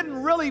because you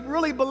didn't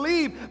really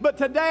believe, but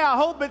today I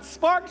hope it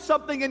sparked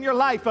something in your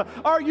life.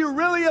 Are you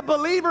really a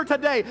believer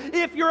today?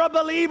 If you're a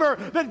believer,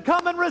 then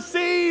come and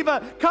receive.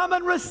 Come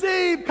and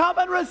receive. Come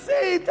and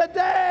receive today.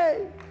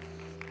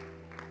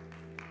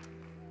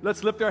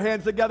 Let's lift our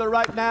hands together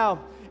right now.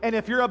 And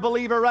if you're a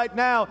believer right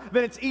now,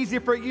 then it's easy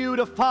for you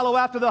to follow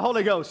after the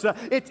Holy Ghost.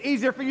 It's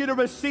easier for you to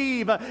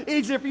receive,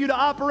 easier for you to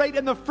operate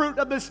in the fruit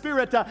of the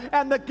Spirit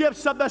and the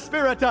gifts of the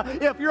Spirit.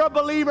 If you're a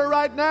believer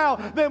right now,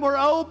 then we're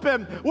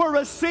open, we're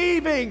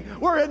receiving,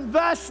 we're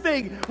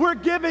investing, we're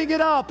giving it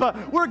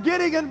up, we're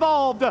getting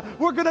involved.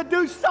 We're going to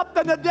do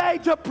something today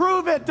to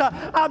prove it.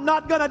 I'm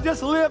not going to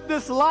just live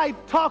this life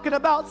talking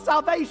about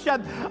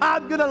salvation.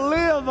 I'm going to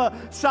live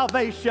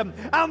salvation.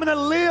 I'm going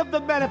to live the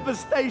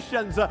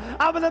manifestations.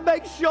 I'm going to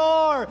make sure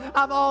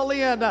I'm all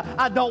in.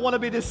 I don't want to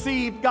be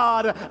deceived,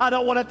 God. I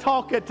don't want to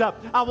talk it.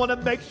 I want to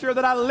make sure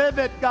that I live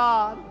it,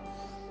 God.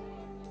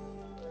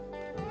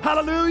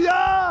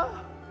 Hallelujah.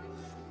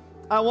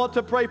 I want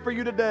to pray for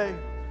you today.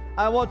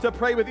 I want to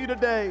pray with you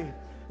today.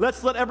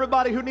 Let's let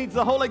everybody who needs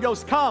the Holy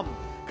Ghost come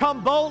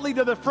boldly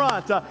to the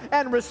front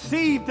and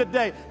receive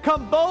today.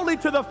 Come boldly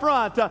to the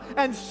front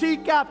and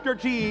seek after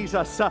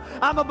Jesus.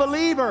 I'm a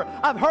believer.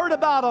 I've heard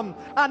about him.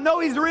 I know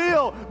he's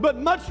real, but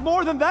much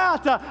more than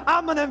that,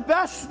 I'm an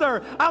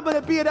investor. I'm going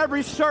to be at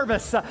every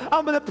service.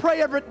 I'm going to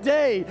pray every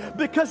day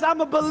because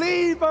I'm a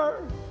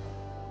believer.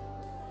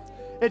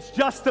 It's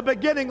just the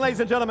beginning,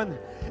 ladies and gentlemen.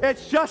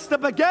 It's just the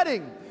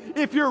beginning.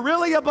 If you're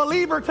really a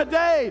believer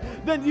today,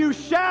 then you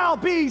shall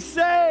be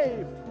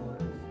saved.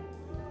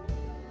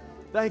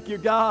 Thank you,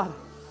 God.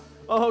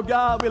 Oh,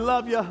 God, we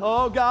love you.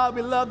 Oh, God,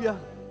 we love you.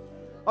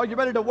 Are you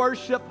ready to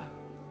worship?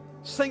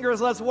 Singers,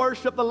 let's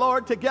worship the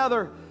Lord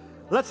together.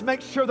 Let's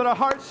make sure that our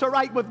hearts are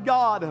right with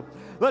God.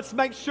 Let's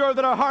make sure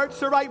that our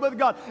hearts are right with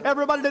God.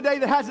 Everybody today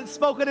that hasn't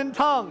spoken in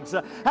tongues,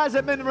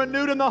 hasn't been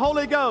renewed in the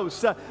Holy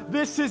Ghost,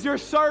 this is your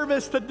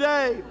service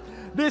today.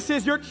 This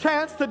is your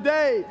chance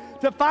today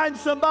to find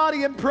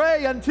somebody and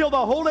pray until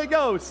the Holy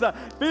Ghost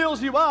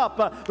fills you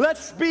up.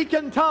 Let's speak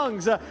in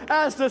tongues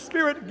as the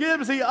Spirit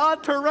gives the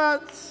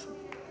utterance.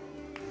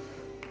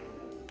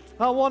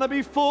 I want to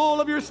be full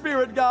of your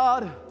Spirit,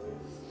 God.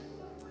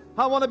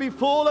 I want to be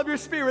full of your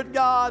Spirit,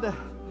 God.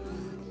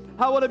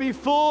 I want to be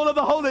full of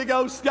the Holy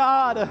Ghost,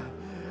 God.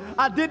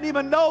 I didn't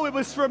even know it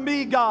was from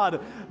me,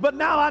 God, but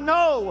now I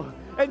know.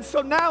 And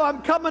so now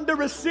I'm coming to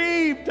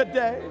receive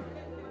today.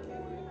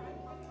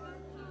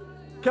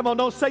 Come on,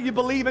 don't say you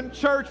believe in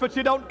church, but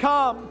you don't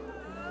come.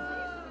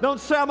 Don't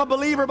say I'm a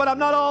believer, but I'm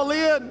not all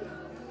in.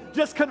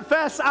 Just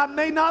confess, I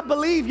may not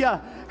believe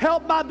you.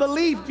 Help my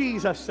belief,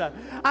 Jesus.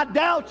 I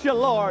doubt you,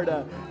 Lord.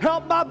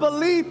 Help my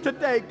belief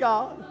today,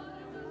 God.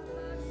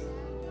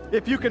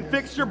 If you can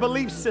fix your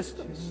belief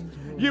systems,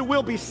 you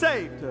will be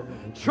saved.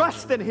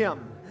 Trust in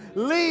Him.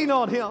 Lean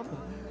on Him.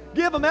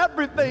 Give Him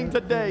everything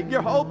today.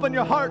 Open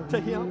your heart to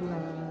Him.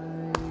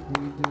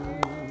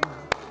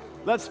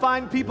 Let's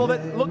find people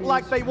that look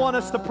like they want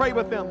us to pray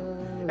with them.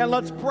 And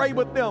let's pray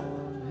with them.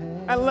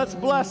 And let's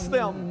bless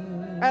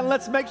them. And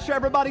let's make sure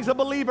everybody's a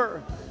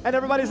believer and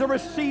everybody's a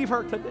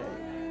receiver today.